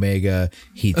and the omega.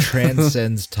 He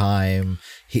transcends time.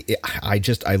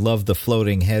 I love the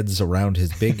floating heads around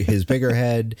his bigger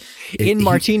head. In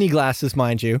martini glasses,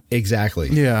 mind you. Exactly.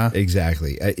 Yeah.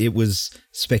 Exactly. It was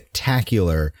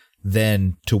spectacular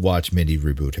then to watch Mindy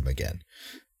reboot him again.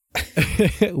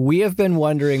 We have been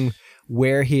wondering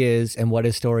where he is and what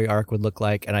his story arc would look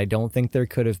like, and I don't think there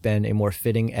could have been a more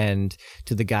fitting end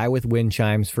to the guy with wind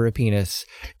chimes for a penis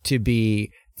to be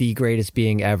the greatest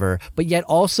being ever, but yet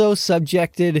also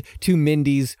subjected to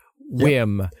Mindy's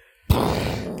whim.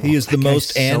 He is the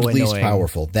most and so least annoying.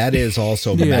 powerful. That is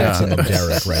also maximum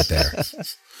Derek right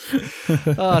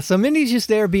there. So Mindy's just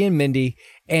there being Mindy,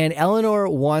 and Eleanor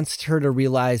wants her to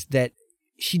realize that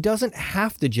she doesn't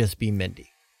have to just be Mindy.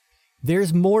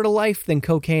 There's more to life than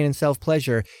cocaine and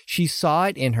self-pleasure. She saw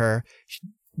it in her.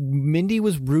 Mindy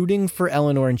was rooting for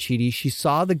Eleanor and Chidi. She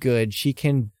saw the good. She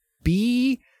can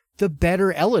be the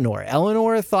better Eleanor.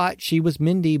 Eleanor thought she was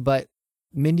Mindy, but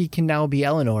Mindy can now be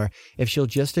Eleanor if she'll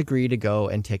just agree to go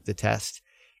and take the test.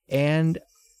 And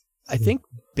I think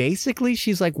basically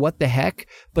she's like, what the heck?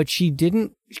 But she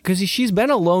didn't, because she's been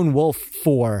a lone wolf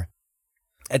for,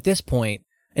 at this point,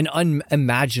 an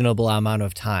unimaginable amount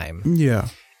of time. Yeah.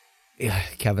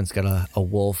 Kevin's got a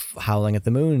wolf howling at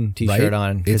the moon t-shirt Right?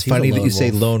 on. 'cause It's he's a funny that lone you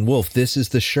say wolf. lone wolf. This is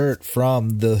the shirt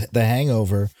from the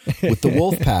Hangover with the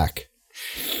wolf pack.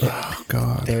 Oh,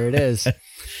 God. There it is.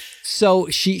 So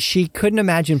she couldn't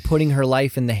imagine putting her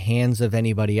life in the hands of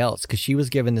anybody else because she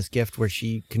was given this gift where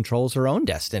she controls her own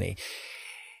destiny.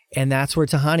 And that's where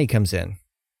Tahani comes in.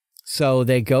 So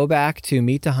they go back to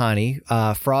meet Tahani.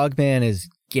 Frogman is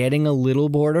getting a little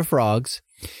bored of frogs,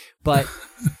 but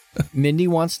Mindy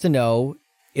wants to know,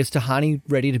 is Tahani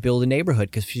ready to build a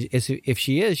neighborhood? Because if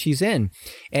she is, she's in.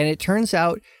 And it turns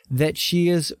out that she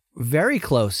is very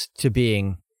close to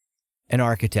being an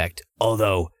architect,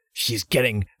 although she's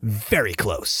getting very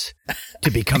close to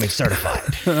becoming certified.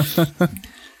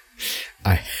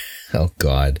 Oh,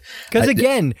 God. Because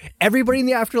again, everybody in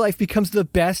the afterlife becomes the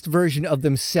best version of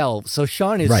themselves. So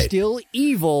Sean is Right. still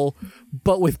evil,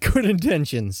 but with good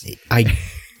intentions. I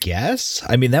guess.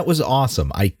 I mean, that was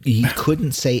awesome. He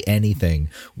couldn't say anything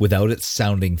without it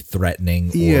sounding threatening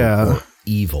or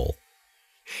evil.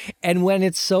 And when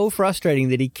it's so frustrating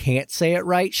that he can't say it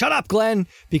right, shut up, Glenn,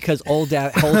 because old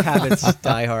habits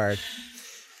die hard.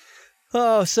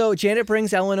 Oh, so Janet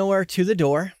brings Eleanor to the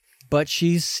door, but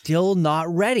she's still not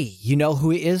ready. You know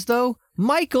who it is, though?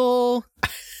 Michael.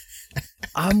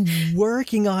 I'm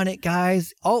working on it,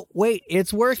 guys. Oh, wait,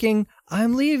 it's working.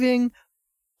 I'm leaving.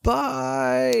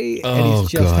 Bye. And Oh,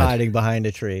 he's just God. hiding behind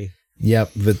a tree.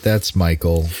 Yep, but that's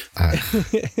Michael. I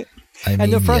mean,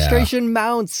 And the frustration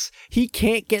mounts. He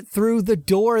can't get through the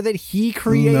door that he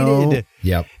created. No.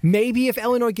 Yep. Maybe if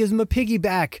Eleanor gives him a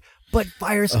piggyback, but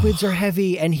fire squids are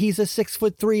heavy and he's a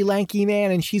 6'3" lanky man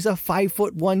and she's a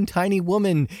 5'1" tiny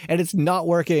woman and it's not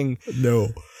working. No.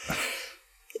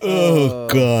 Oh,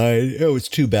 God. It was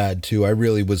too bad, too. I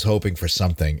really was hoping for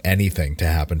anything to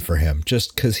happen for him,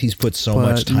 just because he's put so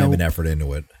much time and effort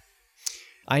into it.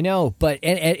 I know, but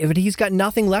and he's got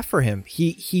nothing left for him.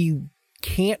 He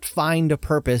can't find a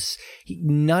purpose.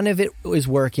 None of it is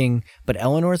working, but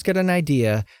Eleanor's got an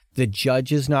idea. The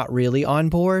judge is not really on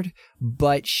board,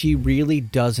 but she really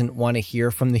doesn't want to hear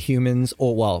from the humans.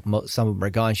 Or, well, some of them are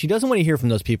gone. She doesn't want to hear from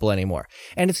those people anymore.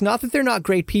 And it's not that they're not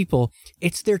great people.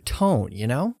 It's their tone, you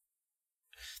know?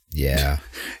 Yeah.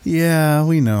 Yeah,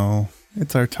 we know.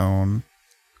 It's our tone.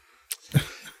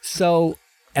 So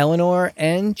Eleanor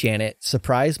and Janet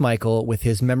surprise Michael with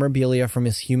his memorabilia from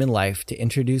his human life to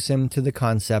introduce him to the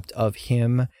concept of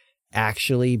him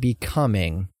actually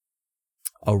becoming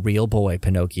a real boy,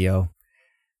 Pinocchio.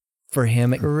 For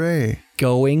him Hooray.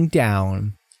 going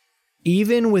down,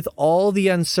 even with all the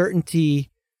uncertainty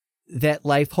that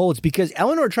life holds, because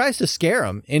Eleanor tries to scare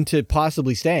him into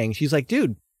possibly staying. She's like,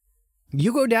 dude,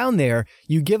 you go down there,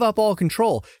 you give up all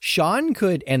control. Sean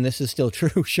could, and this is still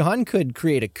true, Sean could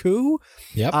create a coup.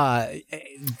 Yep.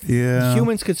 Yeah.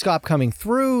 Humans could stop coming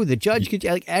through. The judge could,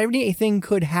 like, anything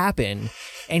could happen,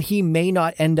 and he may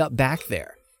not end up back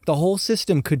there. The whole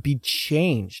system could be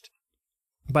changed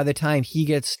by the time he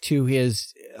gets to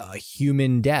his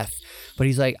human death. But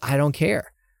he's like, I don't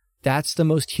care. That's the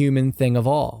most human thing of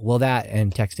all. Well, that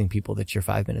and texting people that you're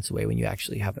 5 minutes away when you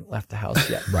actually haven't left the house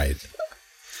yet. Right.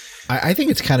 I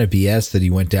think it's kind of BS that he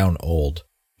went down old.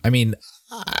 I mean,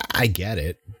 I get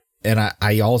it. And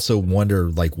I also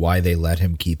wonder, like, why they let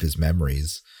him keep his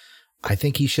memories. I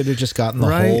think he should have just gotten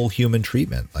the whole human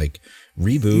treatment, like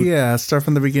reboot. Yeah, start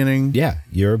from the beginning. Yeah,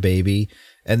 you're a baby.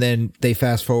 And then they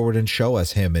fast forward and show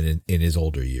us him in his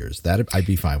older years. That I'd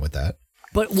be fine with that.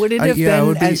 But would it have I been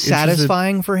would be as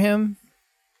satisfying for him?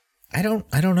 I don't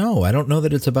know. I don't know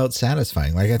that it's about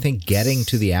satisfying. Like, I think getting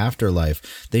to the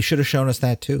afterlife, they should have shown us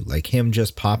that too. Like, him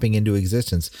just popping into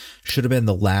existence should have been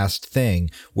the last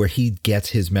thing where he gets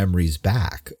his memories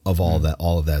back of all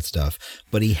of that stuff.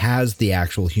 But he has the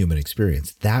actual human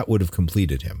experience. That would have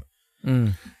completed him.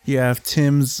 Yeah, if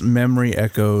Tim's memory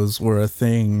echoes were a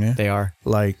thing, They are.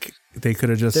 like they could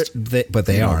have just But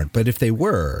they aren't. But if they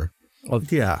were,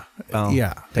 yeah. Well,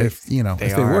 Yeah. they- If they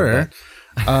are,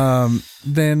 were,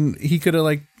 then he could have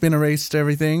like been erased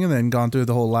everything and then gone through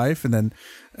the whole life, and then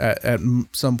at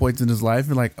some points in his life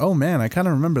been like, oh man, I kind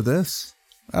of remember this.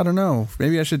 I don't know.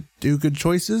 Maybe I should do good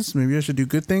choices. Maybe I should do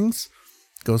good things.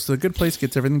 Goes to a good place,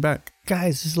 gets everything back.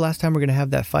 Guys, this is the last time we're going to have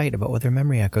that fight about whether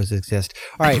memory echoes exist.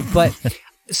 All right, but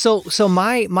so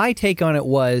my take on it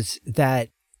was that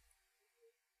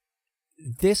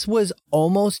this was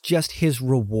almost just his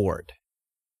reward.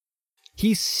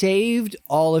 He saved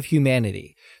all of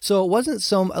humanity. So it wasn't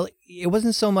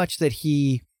so much that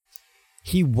he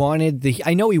wanted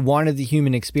I know he wanted the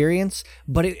human experience,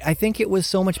 but I think it was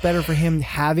so much better for him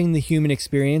having the human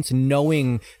experience,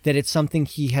 knowing that it's something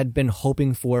he had been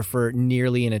hoping for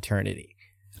nearly an eternity.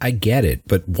 I get it,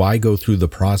 but why go through the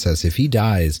process if he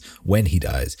dies when he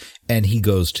dies and he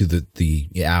goes to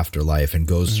the afterlife and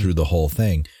goes through the whole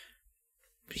thing?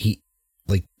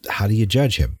 How do you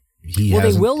judge him?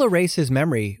 They will erase his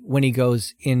memory when he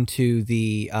goes into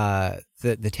the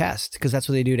test, because that's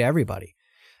what they do to everybody.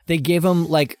 They give him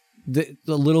like the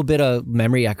little bit of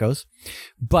memory echoes,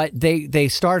 but they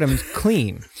start him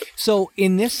clean. So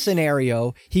in this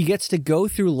scenario, he gets to go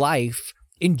through life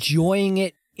enjoying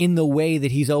it in the way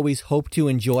that he's always hoped to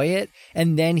enjoy it,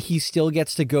 and then he still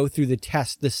gets to go through the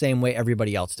test the same way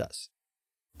everybody else does.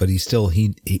 But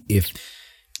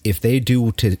if they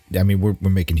do to, I mean, we're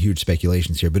making huge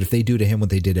speculations here, but if they do to him what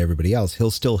they did to everybody else,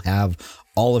 he'll still have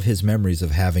all of his memories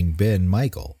of having been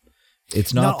Michael.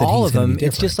 It's not that all he's of them. It's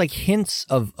It's just like hints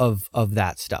of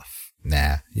that stuff.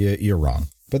 Nah, you're wrong,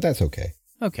 but that's okay.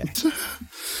 Okay.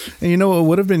 And you know what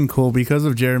would have been cool because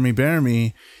of Jeremy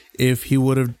Bearimy if they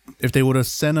would have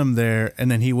sent him there and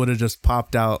then he would have just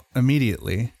popped out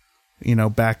immediately,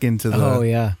 back into the. Oh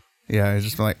yeah. Yeah, it's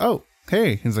just like, oh,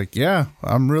 hey. He's like, yeah,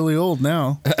 I'm really old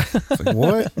now. It's like,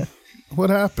 what? What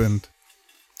happened?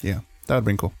 Yeah, that would have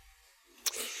been cool.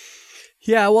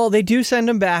 Yeah, well, they do send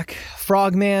him back.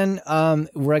 Frogman,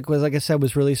 like I said,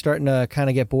 was really starting to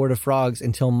kind of get bored of frogs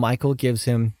until Michael gives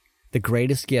him the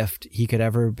greatest gift he could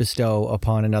ever bestow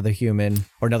upon another human,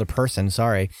 or another person,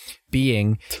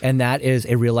 being, and that is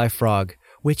a real-life frog,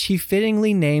 which he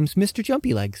fittingly names Mr.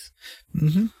 Jumpy Legs.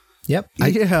 Mm-hmm. Yep.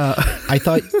 I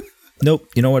thought, nope,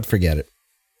 you know what? Forget it.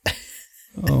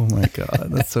 Oh my God,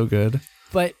 that's so good.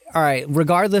 But all right,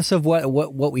 regardless of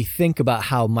what we think about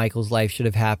how Michael's life should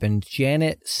have happened,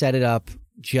 Janet set it up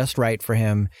just right for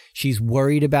him. She's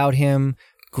worried about him.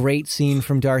 Great scene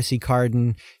from Darcy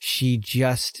Carden.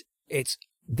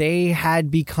 They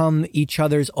had become each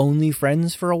other's only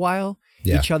friends for a while.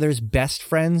 Yeah. Each other's best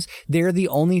friends. They're the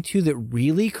only two that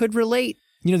really could relate.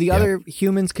 The other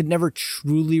humans could never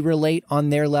truly relate on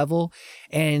their level,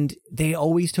 and they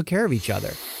always took care of each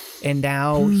other. And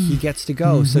now he gets to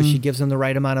go. Mm-hmm. So she gives him the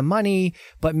right amount of money,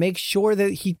 but makes sure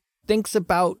that he thinks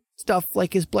about stuff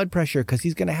like his blood pressure, because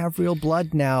he's going to have real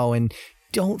blood now. And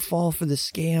don't fall for the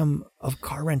scam of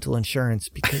car rental insurance,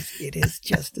 because it is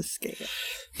just a scam.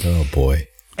 Oh, boy.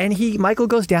 And Michael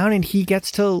goes down and he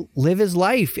gets to live his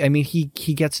life. I mean, he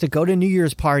gets to go to New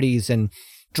Year's parties and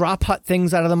drop hot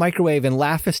things out of the microwave and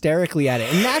laugh hysterically at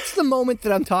it. And that's the moment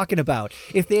that I'm talking about.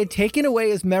 If they had taken away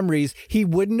his memories, he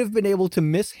wouldn't have been able to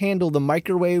mishandle the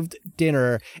microwaved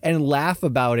dinner and laugh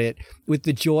about it with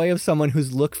the joy of someone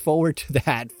who's looked forward to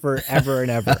that forever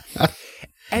and ever.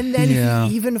 And then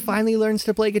he even finally learns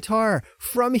to play guitar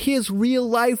from his real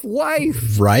life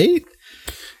wife. Right?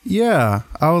 Yeah.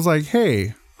 I was like,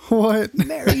 hey, what?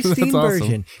 Mary Steenburgen.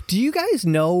 Awesome. Do you guys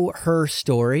know her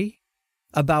story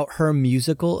about her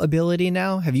musical ability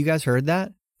now? Have you guys heard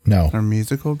that? No. Her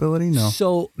musical ability? No.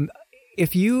 So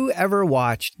if you ever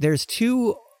watched, there's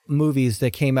 2 movies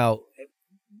that came out a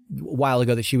while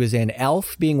ago that she was in,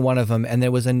 Elf being one of them. And there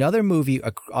was another movie,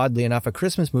 oddly enough, a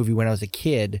Christmas movie when I was a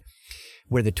kid,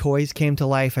 where the toys came to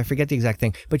life. I forget the exact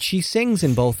thing, but she sings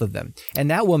in both of them.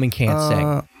 And that woman can't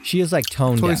sing. She is like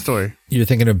tone deaf. Toy Story. You're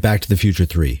thinking of Back to the Future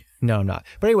 3. No, not.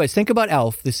 But anyways, think about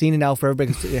Elf, the scene in Elf where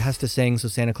everybody has to sing, so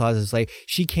Santa Claus is like,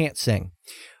 she can't sing.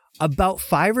 About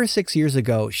 5 or 6 years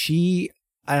ago, and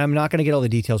I'm not going to get all the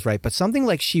details right, but something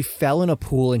like she fell in a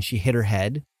pool and she hit her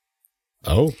head.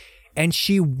 Oh. And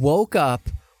she woke up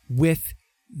with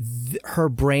her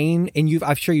brain, and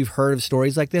I'm sure you've heard of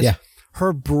stories like this. Yeah.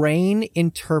 Her brain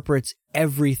interprets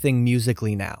everything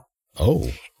musically now.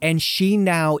 Oh. And she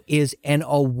now is an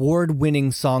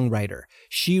award-winning songwriter.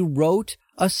 She wrote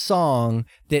a song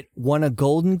that won a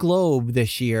Golden Globe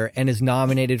this year and is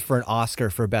nominated for an Oscar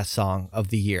for Best Song of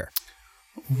the Year.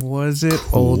 Was it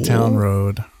Old Town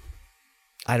Road?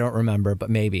 I don't remember, but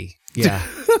maybe. Yeah.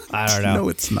 I don't know. No,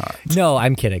 it's not. No,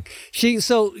 I'm kidding. She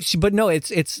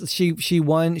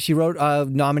won, she wrote a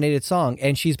nominated song,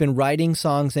 and she's been writing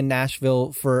songs in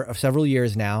Nashville for several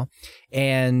years now.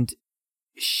 And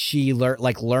she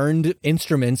learned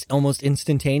instruments almost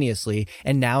instantaneously.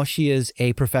 And now she is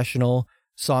a professional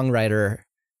songwriter,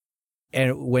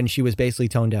 and when she was basically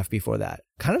tone deaf before that.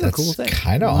 Kind of a cool thing.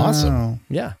 Kind of awesome.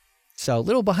 Yeah. So a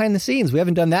little behind the scenes. We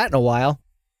haven't done that in a while.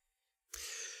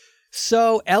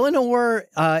 So Eleanor,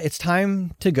 it's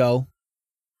time to go.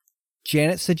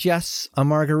 Janet suggests a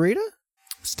margarita?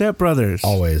 Step Brothers.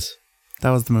 Always. That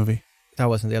was the movie. That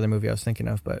wasn't the other movie I was thinking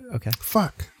of, but okay.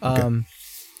 Fuck. Okay.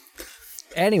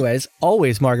 Anyways,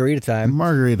 always margarita time.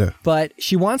 Margarita. But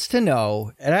she wants to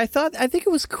know, and I think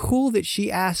it was cool that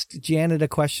she asked Janet a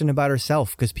question about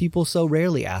herself, because people so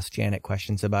rarely ask Janet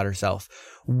questions about herself.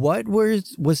 What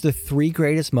was the 3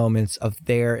 greatest moments of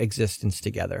their existence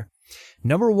together?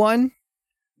 Number 1,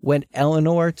 when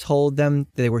Eleanor told them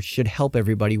they should help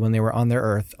everybody when they were on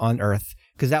Earth,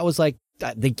 because that was like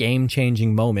the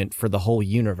game-changing moment for the whole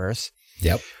universe.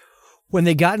 Yep. When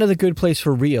they got into the good place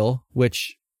for real,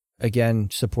 which again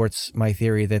supports my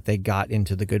theory that they got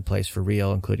into the good place for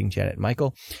real, including Janet and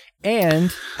Michael.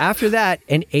 And after that,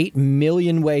 an 8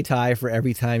 million way tie for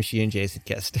every time she and Jason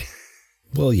kissed.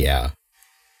 Well, yeah.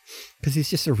 Because he's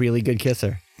just a really good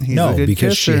kisser. No,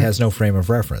 because she has no frame of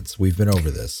reference. We've been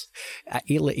over this.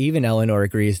 Even Eleanor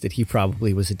agrees that he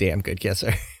probably was a damn good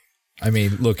kisser. I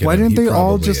mean, look at Why him. didn't He they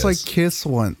all probably just is. like kiss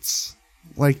once?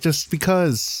 Like just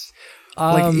because.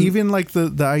 Like even like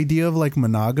the idea of like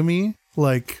monogamy,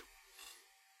 like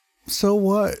so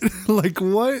what? Like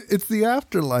what? It's the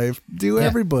afterlife.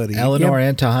 Everybody. Eleanor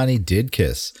and Tahani did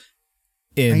kiss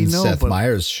in Seth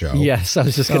Meyers' show. Yes, I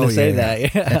was just going to say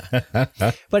that.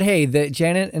 Yeah. But hey,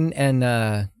 Janet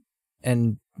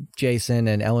and Jason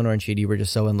and Eleanor and Chidi were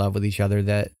just so in love with each other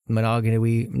that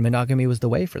monogamy was the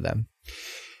way for them.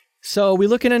 So we're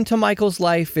looking into Michael's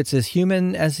life. It's as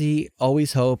human as he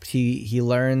always hoped. He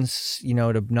learns,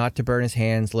 to not to burn his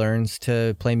hands, learns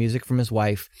to play music from his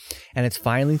wife. And it's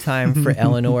finally time for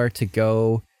Eleanor to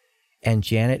go, and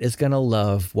Janet is going to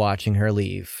love watching her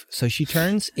leave. So she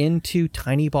turns into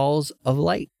tiny balls of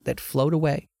light that float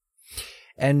away.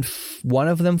 And one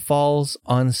of them falls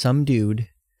on some dude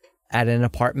at an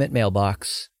apartment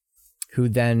mailbox, who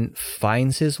then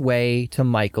finds his way to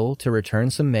Michael to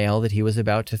return some mail that he was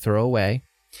about to throw away.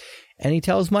 And he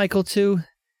tells Michael to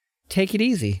take it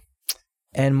easy.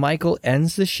 And Michael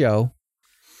ends the show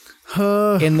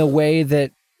in the way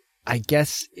that I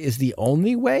guess is the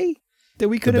only way that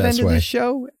we could have ended this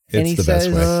show. And he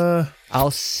says,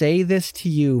 I'll say this to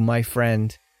you, my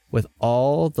friend, with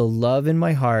all the love in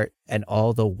my heart and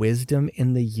all the wisdom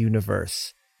in the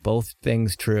universe. Both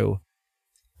things true.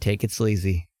 Take it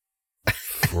sleazy.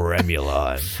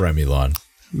 Fremulon.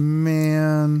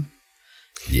 Man.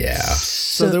 Yeah.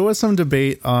 So there was some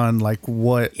debate on like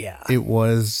what it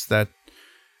was that,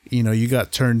 you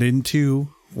got turned into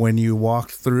when you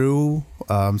walked through.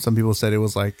 Some people said it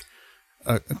was like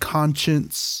a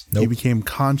conscience. Nope. You became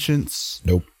conscience.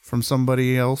 Nope. From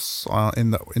somebody else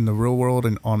in the real world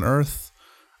and on Earth.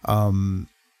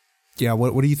 Yeah,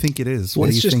 what do you think it is? Well,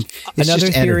 What do you it's think? It's Another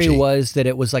just theory energy. was that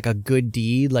it was like a good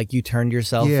deed, like you turned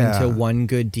yourself Yeah. into one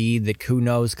good deed that who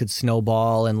knows could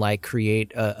snowball and like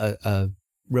create a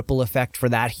ripple effect for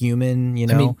that human, you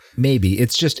know? I mean, maybe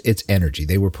it's energy.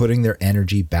 They were putting their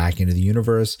energy back into the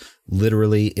universe.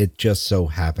 Literally, it just so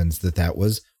happens that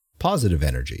was positive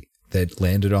energy that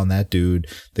landed on that dude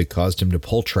that caused him to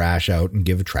pull trash out and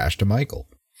give trash to Michael.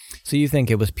 So you think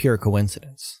it was pure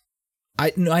coincidence? I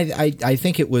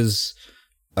think it was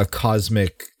a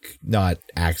cosmic, not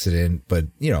accident, but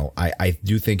I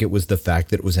do think it was the fact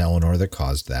that it was Eleanor that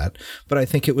caused that. But I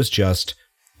think it was just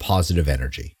positive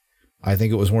energy. I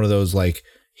think it was one of those like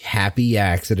happy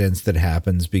accidents that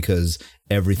happens because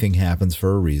everything happens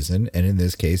for a reason. And in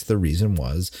this case, the reason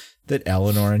was that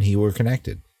Eleanor and he were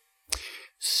connected.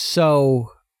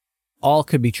 So all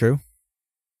could be true.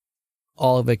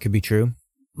 All of it could be true.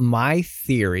 My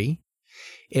theory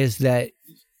is that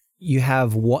you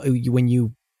have when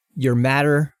your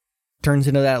matter turns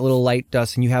into that little light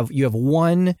dust, and you have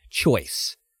one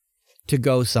choice to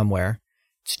go somewhere.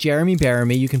 It's Jeremy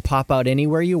Bearimy. You can pop out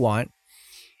anywhere you want,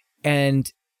 and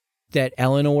that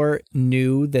Eleanor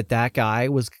knew that guy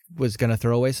was going to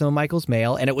throw away some of Michael's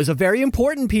mail, and it was a very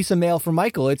important piece of mail for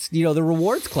Michael. It's the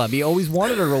rewards club. He always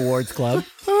wanted a rewards club,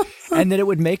 and that it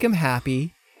would make him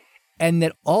happy, and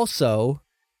that also,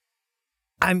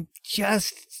 I'm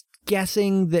just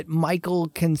guessing that Michael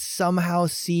can somehow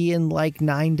see in like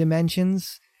 9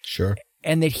 dimensions. Sure.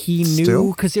 And that he knew,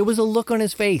 Still? because there was a look on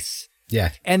his face.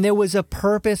 Yeah. And there was a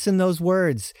purpose in those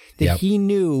words that Yep. he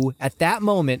knew at that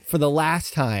moment for the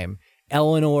last time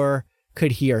Eleanor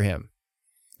could hear him.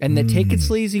 And that Take It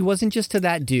Sleazy wasn't just to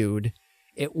that dude.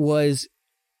 It was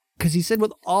because he said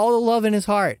with all the love in his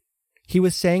heart, he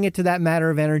was saying it to that matter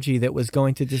of energy that was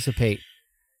going to dissipate.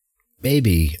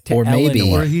 Maybe. To Or maybe.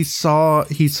 Eleanor. Or he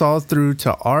saw through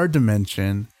to our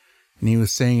dimension, and he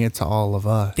was saying it to all of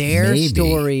us. Their Maybe.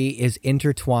 story is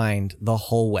intertwined the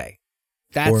whole way.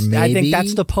 Or I think maybe-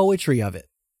 that's the poetry of it.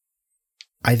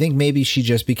 I think maybe she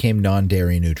just became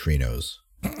non-dairy neutrinos.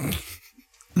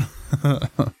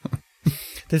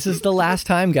 This is the last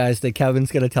time, guys, that Kevin's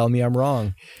going to tell me I'm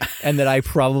wrong, and that I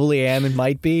probably am and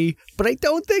might be, but I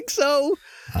don't think so.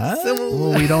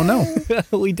 Well, we don't know.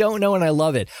 We don't know, and I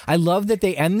love it. I love that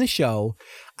they end the show.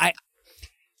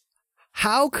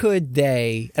 How could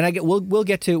they? And we'll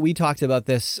get to. We talked about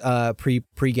this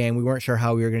pre-game. We weren't sure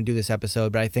how we were going to do this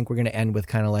episode, but I think we're going to end with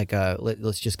kind of like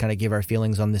let's just kind of give our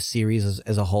feelings on this series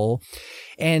as a whole.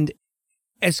 And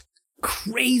as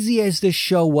crazy as this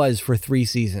show was for 3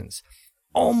 seasons,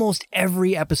 almost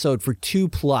every episode for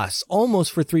 2+,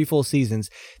 almost for 3 full seasons,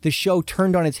 the show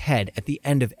turned on its head at the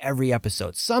end of every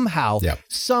episode. Somehow, Yep.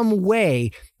 some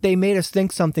way, they made us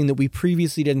think something that we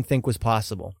previously didn't think was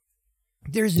possible.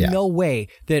 There's no way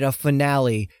that a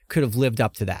finale could have lived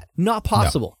up to that. Not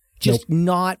possible. Just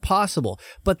not possible.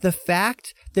 But the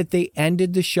fact that they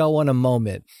ended the show on a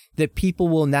moment that people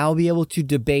will now be able to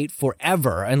debate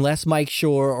forever, unless Mike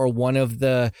Shore or one of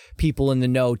the people in the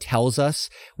know tells us,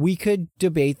 we could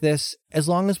debate this as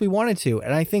long as we wanted to.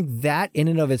 And I think that in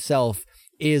and of itself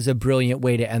is a brilliant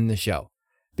way to end the show,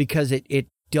 because it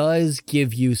does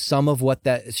give you some of what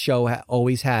that show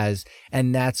always has,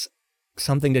 and that's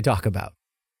something to talk about.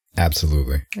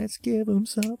 Absolutely. Let's give them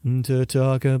something to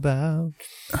talk about.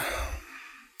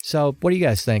 So, what do you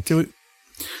guys think?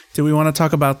 Do we want to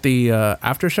talk about the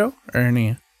after show or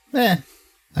any? I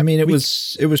mean, it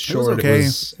was short. okay.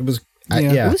 It was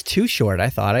Yeah. It was too short, I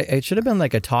thought. It should have been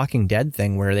like a Talking Dead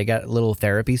thing where they got a little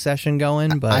therapy session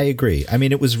going. But I agree. I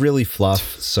mean, it was really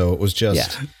fluff. So it was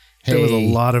just, hey, There was a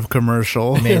lot of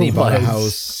commercial. Manny It bought a was.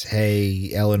 house.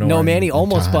 Hey, Eleanor. no, and Manny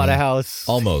almost Tahani. bought a house.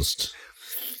 Almost.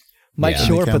 Mike Yeah.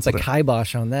 Shore They puts a canceled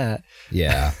kibosh on that.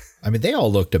 Yeah. I mean, they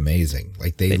all looked amazing.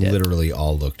 Like they did. literally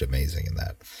all looked amazing in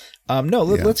that.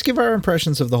 Let's give our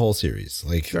impressions of the whole series.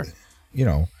 Like, Sure.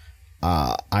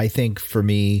 I think for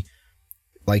me,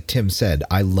 like Tim said,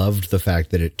 I loved the fact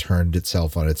that it turned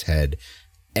itself on its head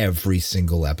every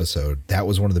single episode. That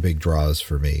was one of the big draws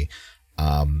for me.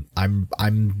 I'm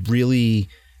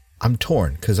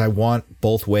torn because I want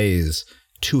both ways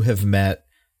to have met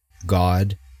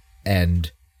God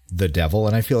and the devil.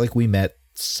 And I feel like we met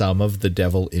some of the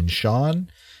devil in Sean.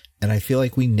 And I feel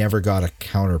like we never got a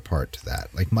counterpart to that.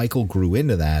 Like Michael grew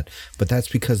into that, but that's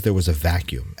because there was a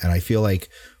vacuum. And I feel like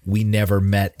we never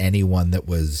met anyone that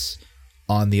was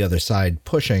on the other side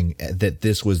pushing that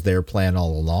this was their plan all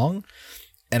along.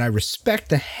 And I respect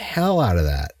the hell out of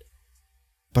that.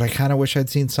 But I kind of wish I'd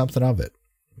seen something of it,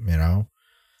 you know?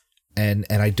 And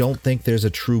I don't think there's a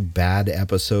true bad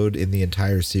episode in the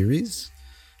entire series.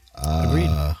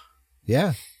 Agreed.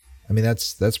 Yeah. I mean,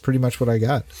 that's pretty much what I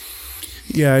got.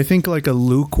 Yeah, I think like a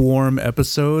lukewarm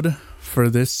episode for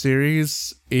this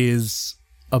series is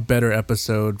a better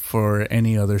episode for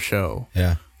any other show.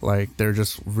 Yeah. Like there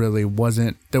just really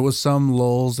wasn't. There was some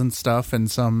lulls and stuff, and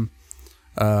some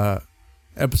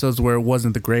episodes where it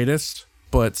wasn't the greatest,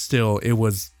 but still it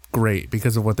was great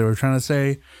because of what they were trying to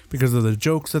say, because of the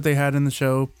jokes that they had in the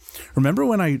show. Remember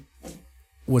when I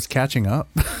was catching up?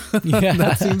 Yeah.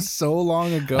 That seems so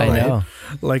long ago. I know.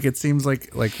 Like it seems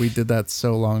like we did that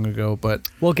so long ago. But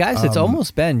Well, guys, it's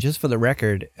almost been, just for the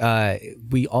record,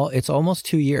 it's almost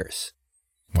 2 years.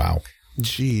 Wow.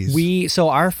 jeez, So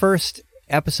our first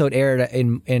episode aired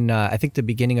in I think the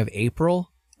beginning of April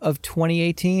of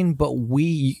 2018, but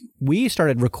we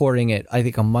started recording it I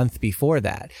think a month before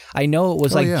that. I know it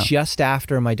was just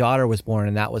after my daughter was born,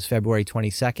 and that was February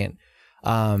 22nd.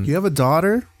 You have a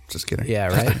daughter? Just kidding. Yeah,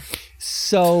 right.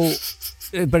 So,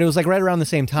 but it was like right around the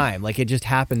same time. Like it just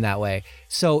happened that way.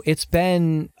 So it's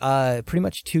been pretty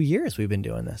much 2 years we've been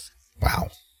doing this. Wow.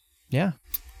 Yeah.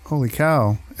 Holy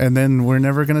cow! And then we're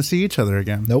never gonna see each other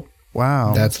again. Nope.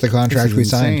 Wow. That's the contract This we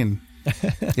is signed.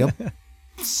 insane. Yep.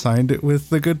 Signed it with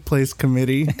the Good Place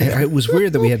Committee. It was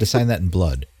weird that we had to sign that in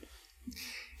blood.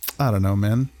 I don't know,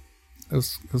 man. It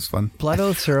was fun. Blood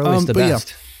oaths are always the but yeah.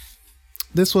 best.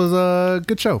 This was a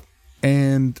good show,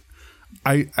 and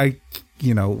I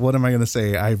what am I gonna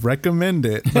say? I recommend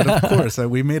it, but of course,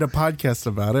 we made a podcast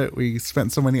about it. We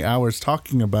spent so many hours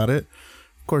talking about it.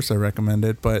 Of course, I recommend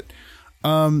it, but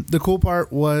the cool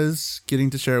part was getting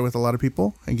to share it with a lot of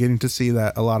people and getting to see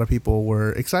that a lot of people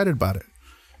were excited about it,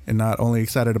 and not only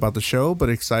excited about the show, but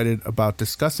excited about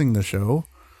discussing the show,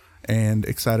 and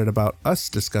excited about us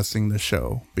discussing the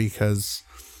show, because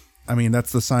I mean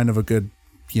that's the sign of a good,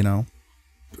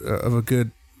 of a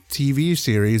good TV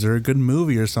series or a good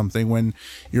movie or something, when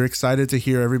you're excited to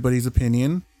hear everybody's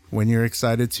opinion, when you're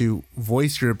excited to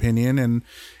voice your opinion, and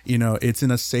it's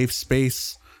in a safe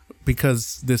space.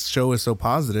 Because this show is so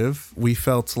positive, we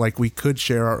felt like we could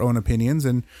share our own opinions,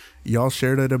 and y'all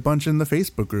shared it a bunch in the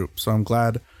Facebook group. So I'm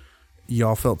glad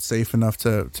y'all felt safe enough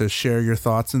to share your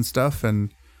thoughts and stuff, and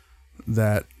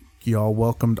that y'all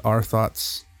welcomed our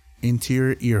thoughts into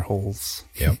your ear holes.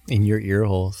 Yep. In your ear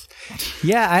holes.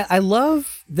 Yeah, I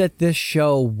love that this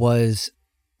show was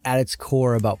at its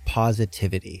core about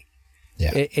positivity.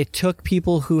 Yeah. It took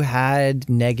people who had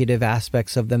negative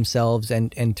aspects of themselves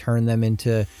and turned them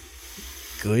into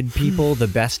good people, the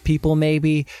best people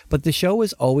maybe. But the show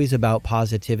was always about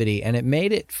positivity, and it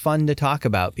made it fun to talk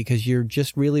about because you're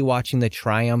just really watching the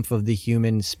triumph of the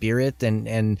human spirit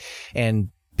and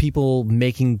people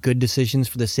making good decisions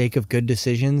for the sake of good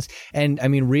decisions. And I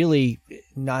mean, really,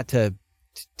 not to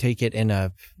take it in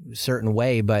a certain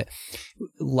way, but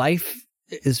life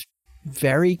is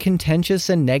very contentious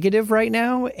and negative right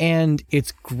now, and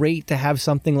it's great to have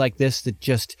something like this that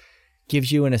just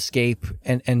gives you an escape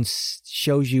and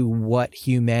shows you what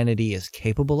humanity is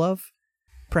capable of,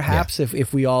 perhaps.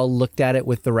 If we all looked at it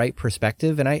with the right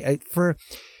perspective. And I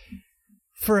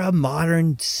for a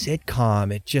modern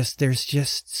sitcom, there's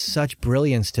just such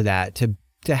brilliance to that,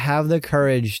 to have the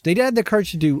courage. They had the courage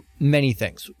to do many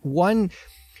things. One,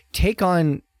 take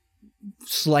on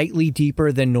slightly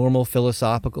deeper than normal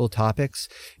philosophical topics,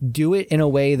 do it in a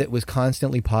way that was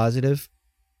constantly positive,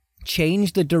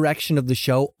 change the direction of the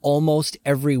show almost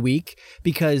every week,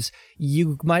 because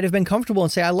you might have been comfortable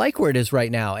and say, I like where it is right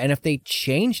now. And if they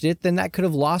changed it, then that could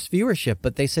have lost viewership.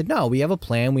 But they said, no, we have a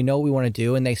plan. We know what we want to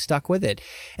do. And they stuck with it.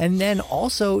 And then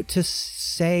also to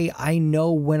say, I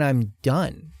know when I'm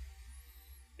done.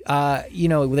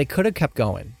 They could have kept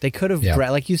going. They could have,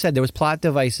 like you said, there was plot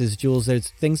devices, Jules. There's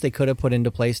things they could have put into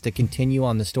place to continue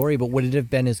on the story, but would it have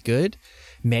been as good?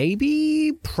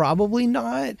 Maybe, probably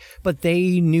not. But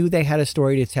they knew they had a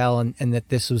story to tell, and that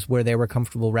this was where they were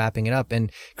comfortable wrapping it up.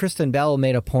 And Kristen Bell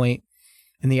made a point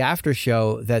in the after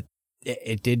show that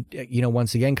it did,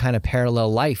 once again, kind of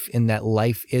parallel life, in that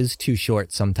life is too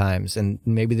short sometimes. And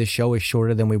maybe the show is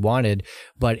shorter than we wanted,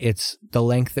 but it's the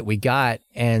length that we got,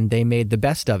 and they made the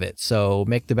best of it. So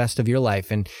make the best of your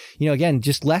life. And, again,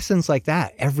 just lessons like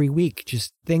that every week,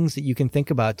 just things that you can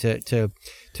think about to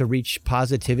reach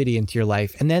positivity into your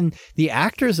life. And then the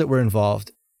actors that were involved,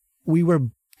 we were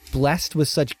blessed with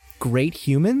such great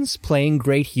humans playing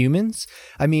great humans.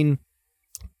 I mean,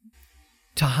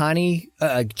 Tahani,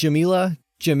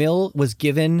 Jamil was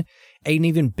given an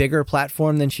even bigger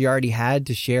platform than she already had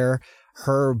to share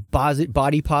her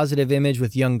body positive image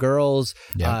with young girls,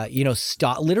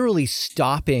 literally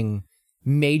stopping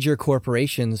major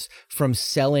corporations from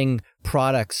selling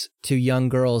products to young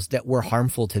girls that were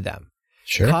harmful to them.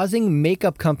 Sure. Causing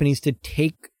makeup companies to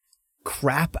take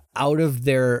crap out of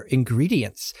their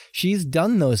ingredients. She's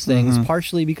done those things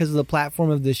partially because of the platform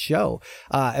of this show.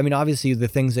 I mean, obviously the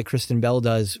things that Kristen Bell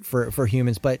does for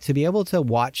humans, but to be able to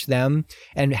watch them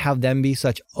and have them be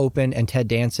such open, and Ted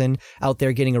Danson out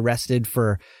there getting arrested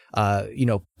for,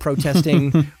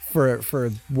 protesting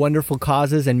for wonderful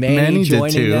causes, and Manny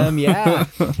joining them. Yeah.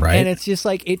 Right. And it's just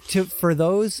like for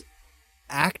those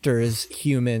actors,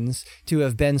 humans, to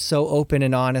have been so open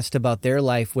and honest about their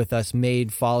life with us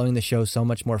made following the show so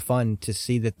much more fun, to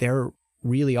see that there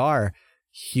really are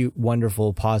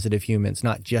wonderful, positive humans,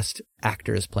 not just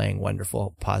actors playing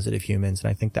wonderful, positive humans. And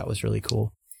I think that was really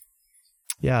cool.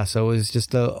 Yeah, so it was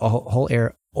just a whole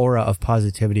aura of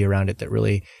positivity around it that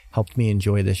really helped me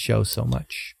enjoy this show so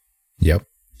much. Yep.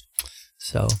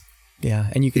 So, yeah.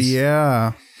 And you could...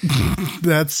 Yeah.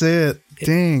 That's it.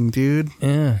 Dang, dude.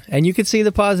 Yeah. And you could see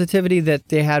the positivity that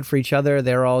they had for each other.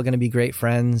 They're all going to be great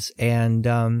friends. And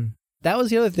that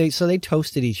was the other thing. So they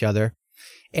toasted each other.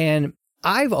 And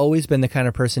I've always been the kind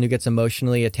of person who gets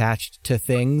emotionally attached to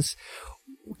things.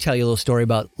 I'll tell you a little story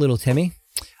about little Timmy.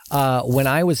 When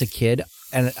I was a kid,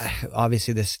 and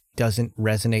obviously this doesn't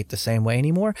resonate the same way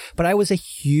anymore, but I was a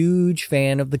huge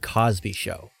fan of The Cosby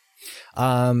Show.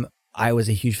 I was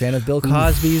a huge fan of Bill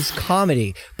Cosby's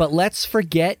comedy, but let's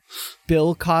forget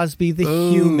Bill Cosby the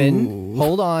human.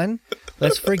 Hold on.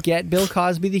 Let's forget Bill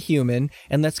Cosby the human,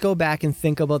 and let's go back and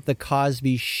think about The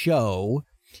Cosby Show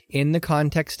in the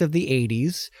context of the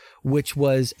 80s, which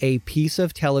was a piece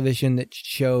of television that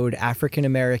showed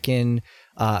African-American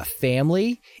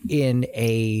family in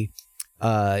a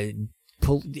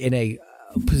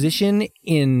position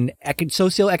in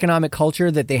socioeconomic culture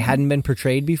that they hadn't been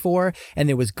portrayed before, and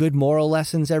there was good moral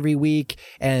lessons every week,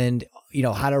 and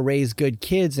how to raise good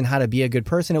kids and how to be a good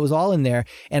person. It was all in there.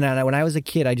 And when I was a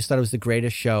kid, I just thought it was the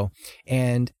greatest show,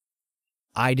 and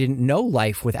I didn't know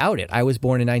life without it. I was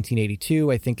born in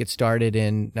 1982. I think it started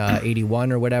in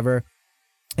 81 or whatever.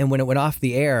 And when it went off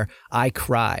the air, I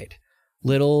cried.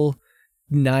 Little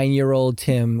 9-year-old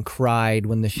Tim cried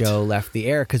when the show left the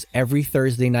air, because every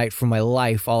Thursday night for my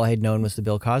life, all I had known was the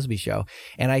Bill Cosby Show.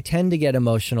 And I tend to get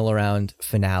emotional around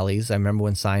finales. I remember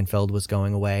when Seinfeld was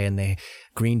going away, and the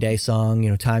Green Day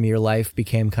song, Time of Your Life,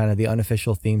 became kind of the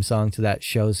unofficial theme song to that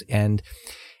show's end.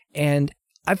 And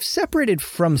I've separated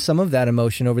from some of that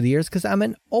emotion over the years because I'm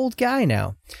an old guy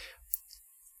now.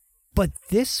 But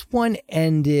this one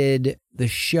ended the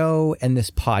show and this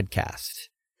podcast.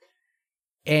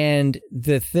 And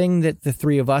the thing that the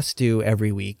three of us do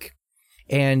every week.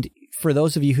 And for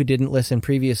those of you who didn't listen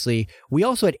previously, we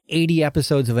also had 80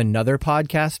 episodes of another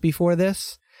podcast before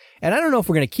this. And I don't know if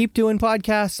we're going to keep doing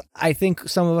podcasts. I think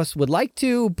some of us would like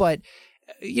to, but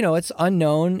it's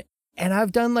unknown. And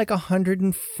I've done like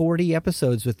 140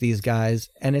 episodes with these guys,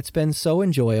 and it's been so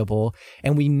enjoyable.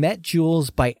 And we met Jules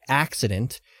by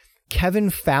accident. Kevin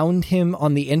found him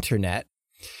on the internet.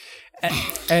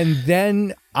 And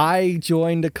then I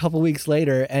joined a couple weeks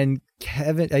later, and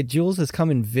Jules has come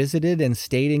and visited and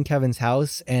stayed in Kevin's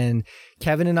house. And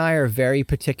Kevin and I are very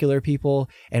particular people,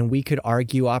 and we could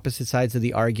argue opposite sides of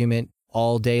the argument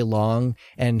all day long,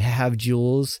 and have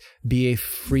Jules be a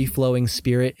free-flowing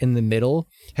spirit in the middle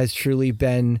has truly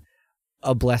been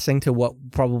a blessing to what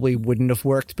probably wouldn't have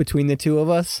worked between the two of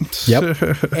us.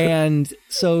 Yep. And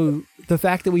so the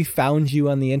fact that we found you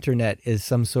on the internet is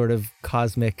some sort of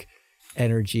cosmic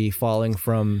energy falling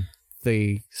from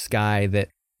the sky that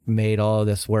made all of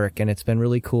this work. And it's been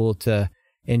really cool to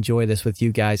enjoy this with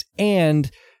you guys.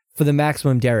 And for the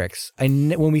Maximum Derricks,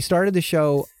 when we started the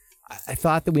show, I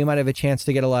thought that we might have a chance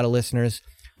to get a lot of listeners.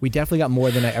 We definitely got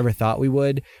more than I ever thought we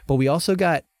would, but we also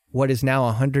got what is now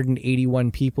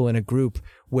 181 people in a group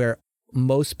where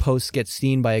most posts get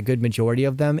seen by a good majority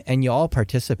of them, and you all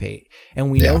participate, and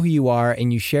we know who you are,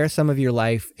 and you share some of your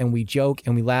life, and we joke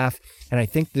and we laugh. And I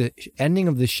think the ending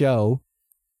of the show,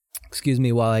 excuse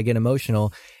me while I get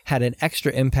emotional, had an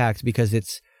extra impact because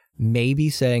it's maybe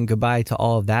saying goodbye to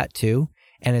all of that too.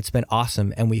 And it's been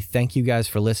awesome. And we thank you guys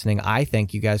for listening. I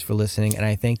thank you guys for listening. And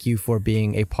I thank you for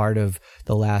being a part of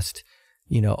the last,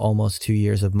 almost 2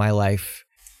 years of my life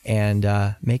and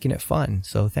making it fun.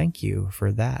 So thank you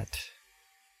for that.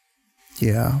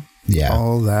 Yeah. Yeah.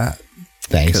 All that.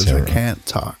 Thanks, because I can't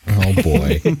talk. Oh,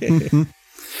 boy.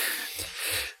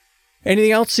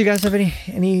 Anything else? You guys have any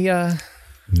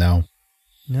No.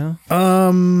 Yeah.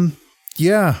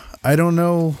 I don't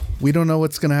know. We don't know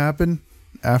what's going to happen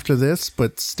after this,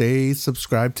 but stay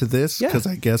subscribed to this, because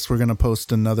I guess we're going to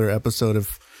post another episode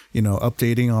of,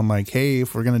 updating on like, hey,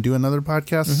 if we're going to do another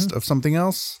podcast of something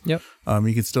else. Yep.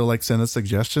 You can still send us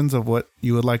suggestions of what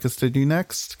you would like us to do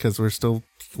next, because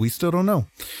we still don't know.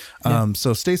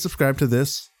 So stay subscribed to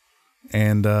this.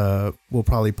 and we'll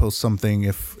probably post something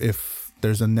if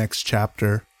there's a next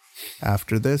chapter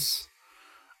after this.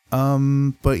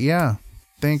 But yeah,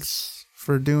 thanks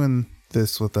for doing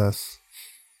this with us.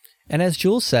 And as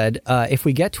Jules said, if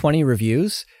we get 20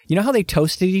 reviews, you know how they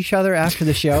toasted each other after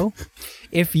the show?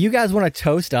 If you guys want to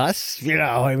toast us, if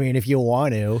you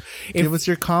want to. Give us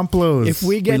your complos. If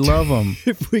we love them.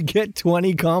 If we get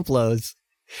 20 complos,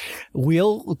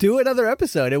 we'll do another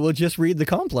episode and we'll just read the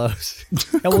complos.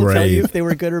 And we'll tell you if they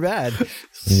were good or bad.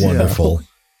 Wonderful.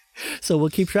 So we'll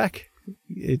keep track.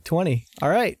 20. All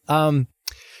right.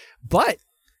 But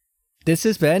this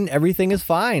has been Everything is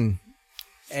Fine,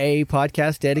 a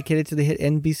podcast dedicated to the hit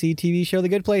NBC TV show The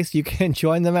Good Place. You can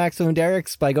join the Maximum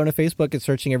Derek's by going to Facebook and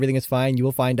searching Everything is Fine. You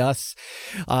will find us.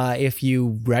 If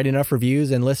you write enough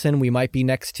reviews and listen, we might be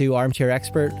next to Armchair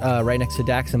Expert, right next to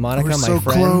Dax and Monica, We're so my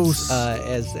friends, close.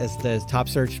 as the top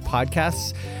search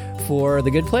podcasts for The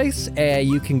Good Place.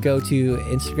 You can go to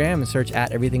Instagram and search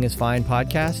at Everything is Fine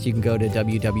Podcast. You can go to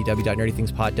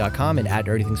www.nerdythingspod.com and at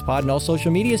nerdythingspod and all social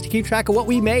medias to keep track of what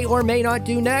we may or may not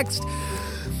do next.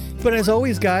 But as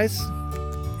always, guys,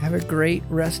 have a great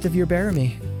rest of your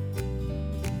Bearimy.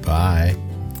 Bye.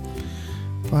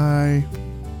 Bye.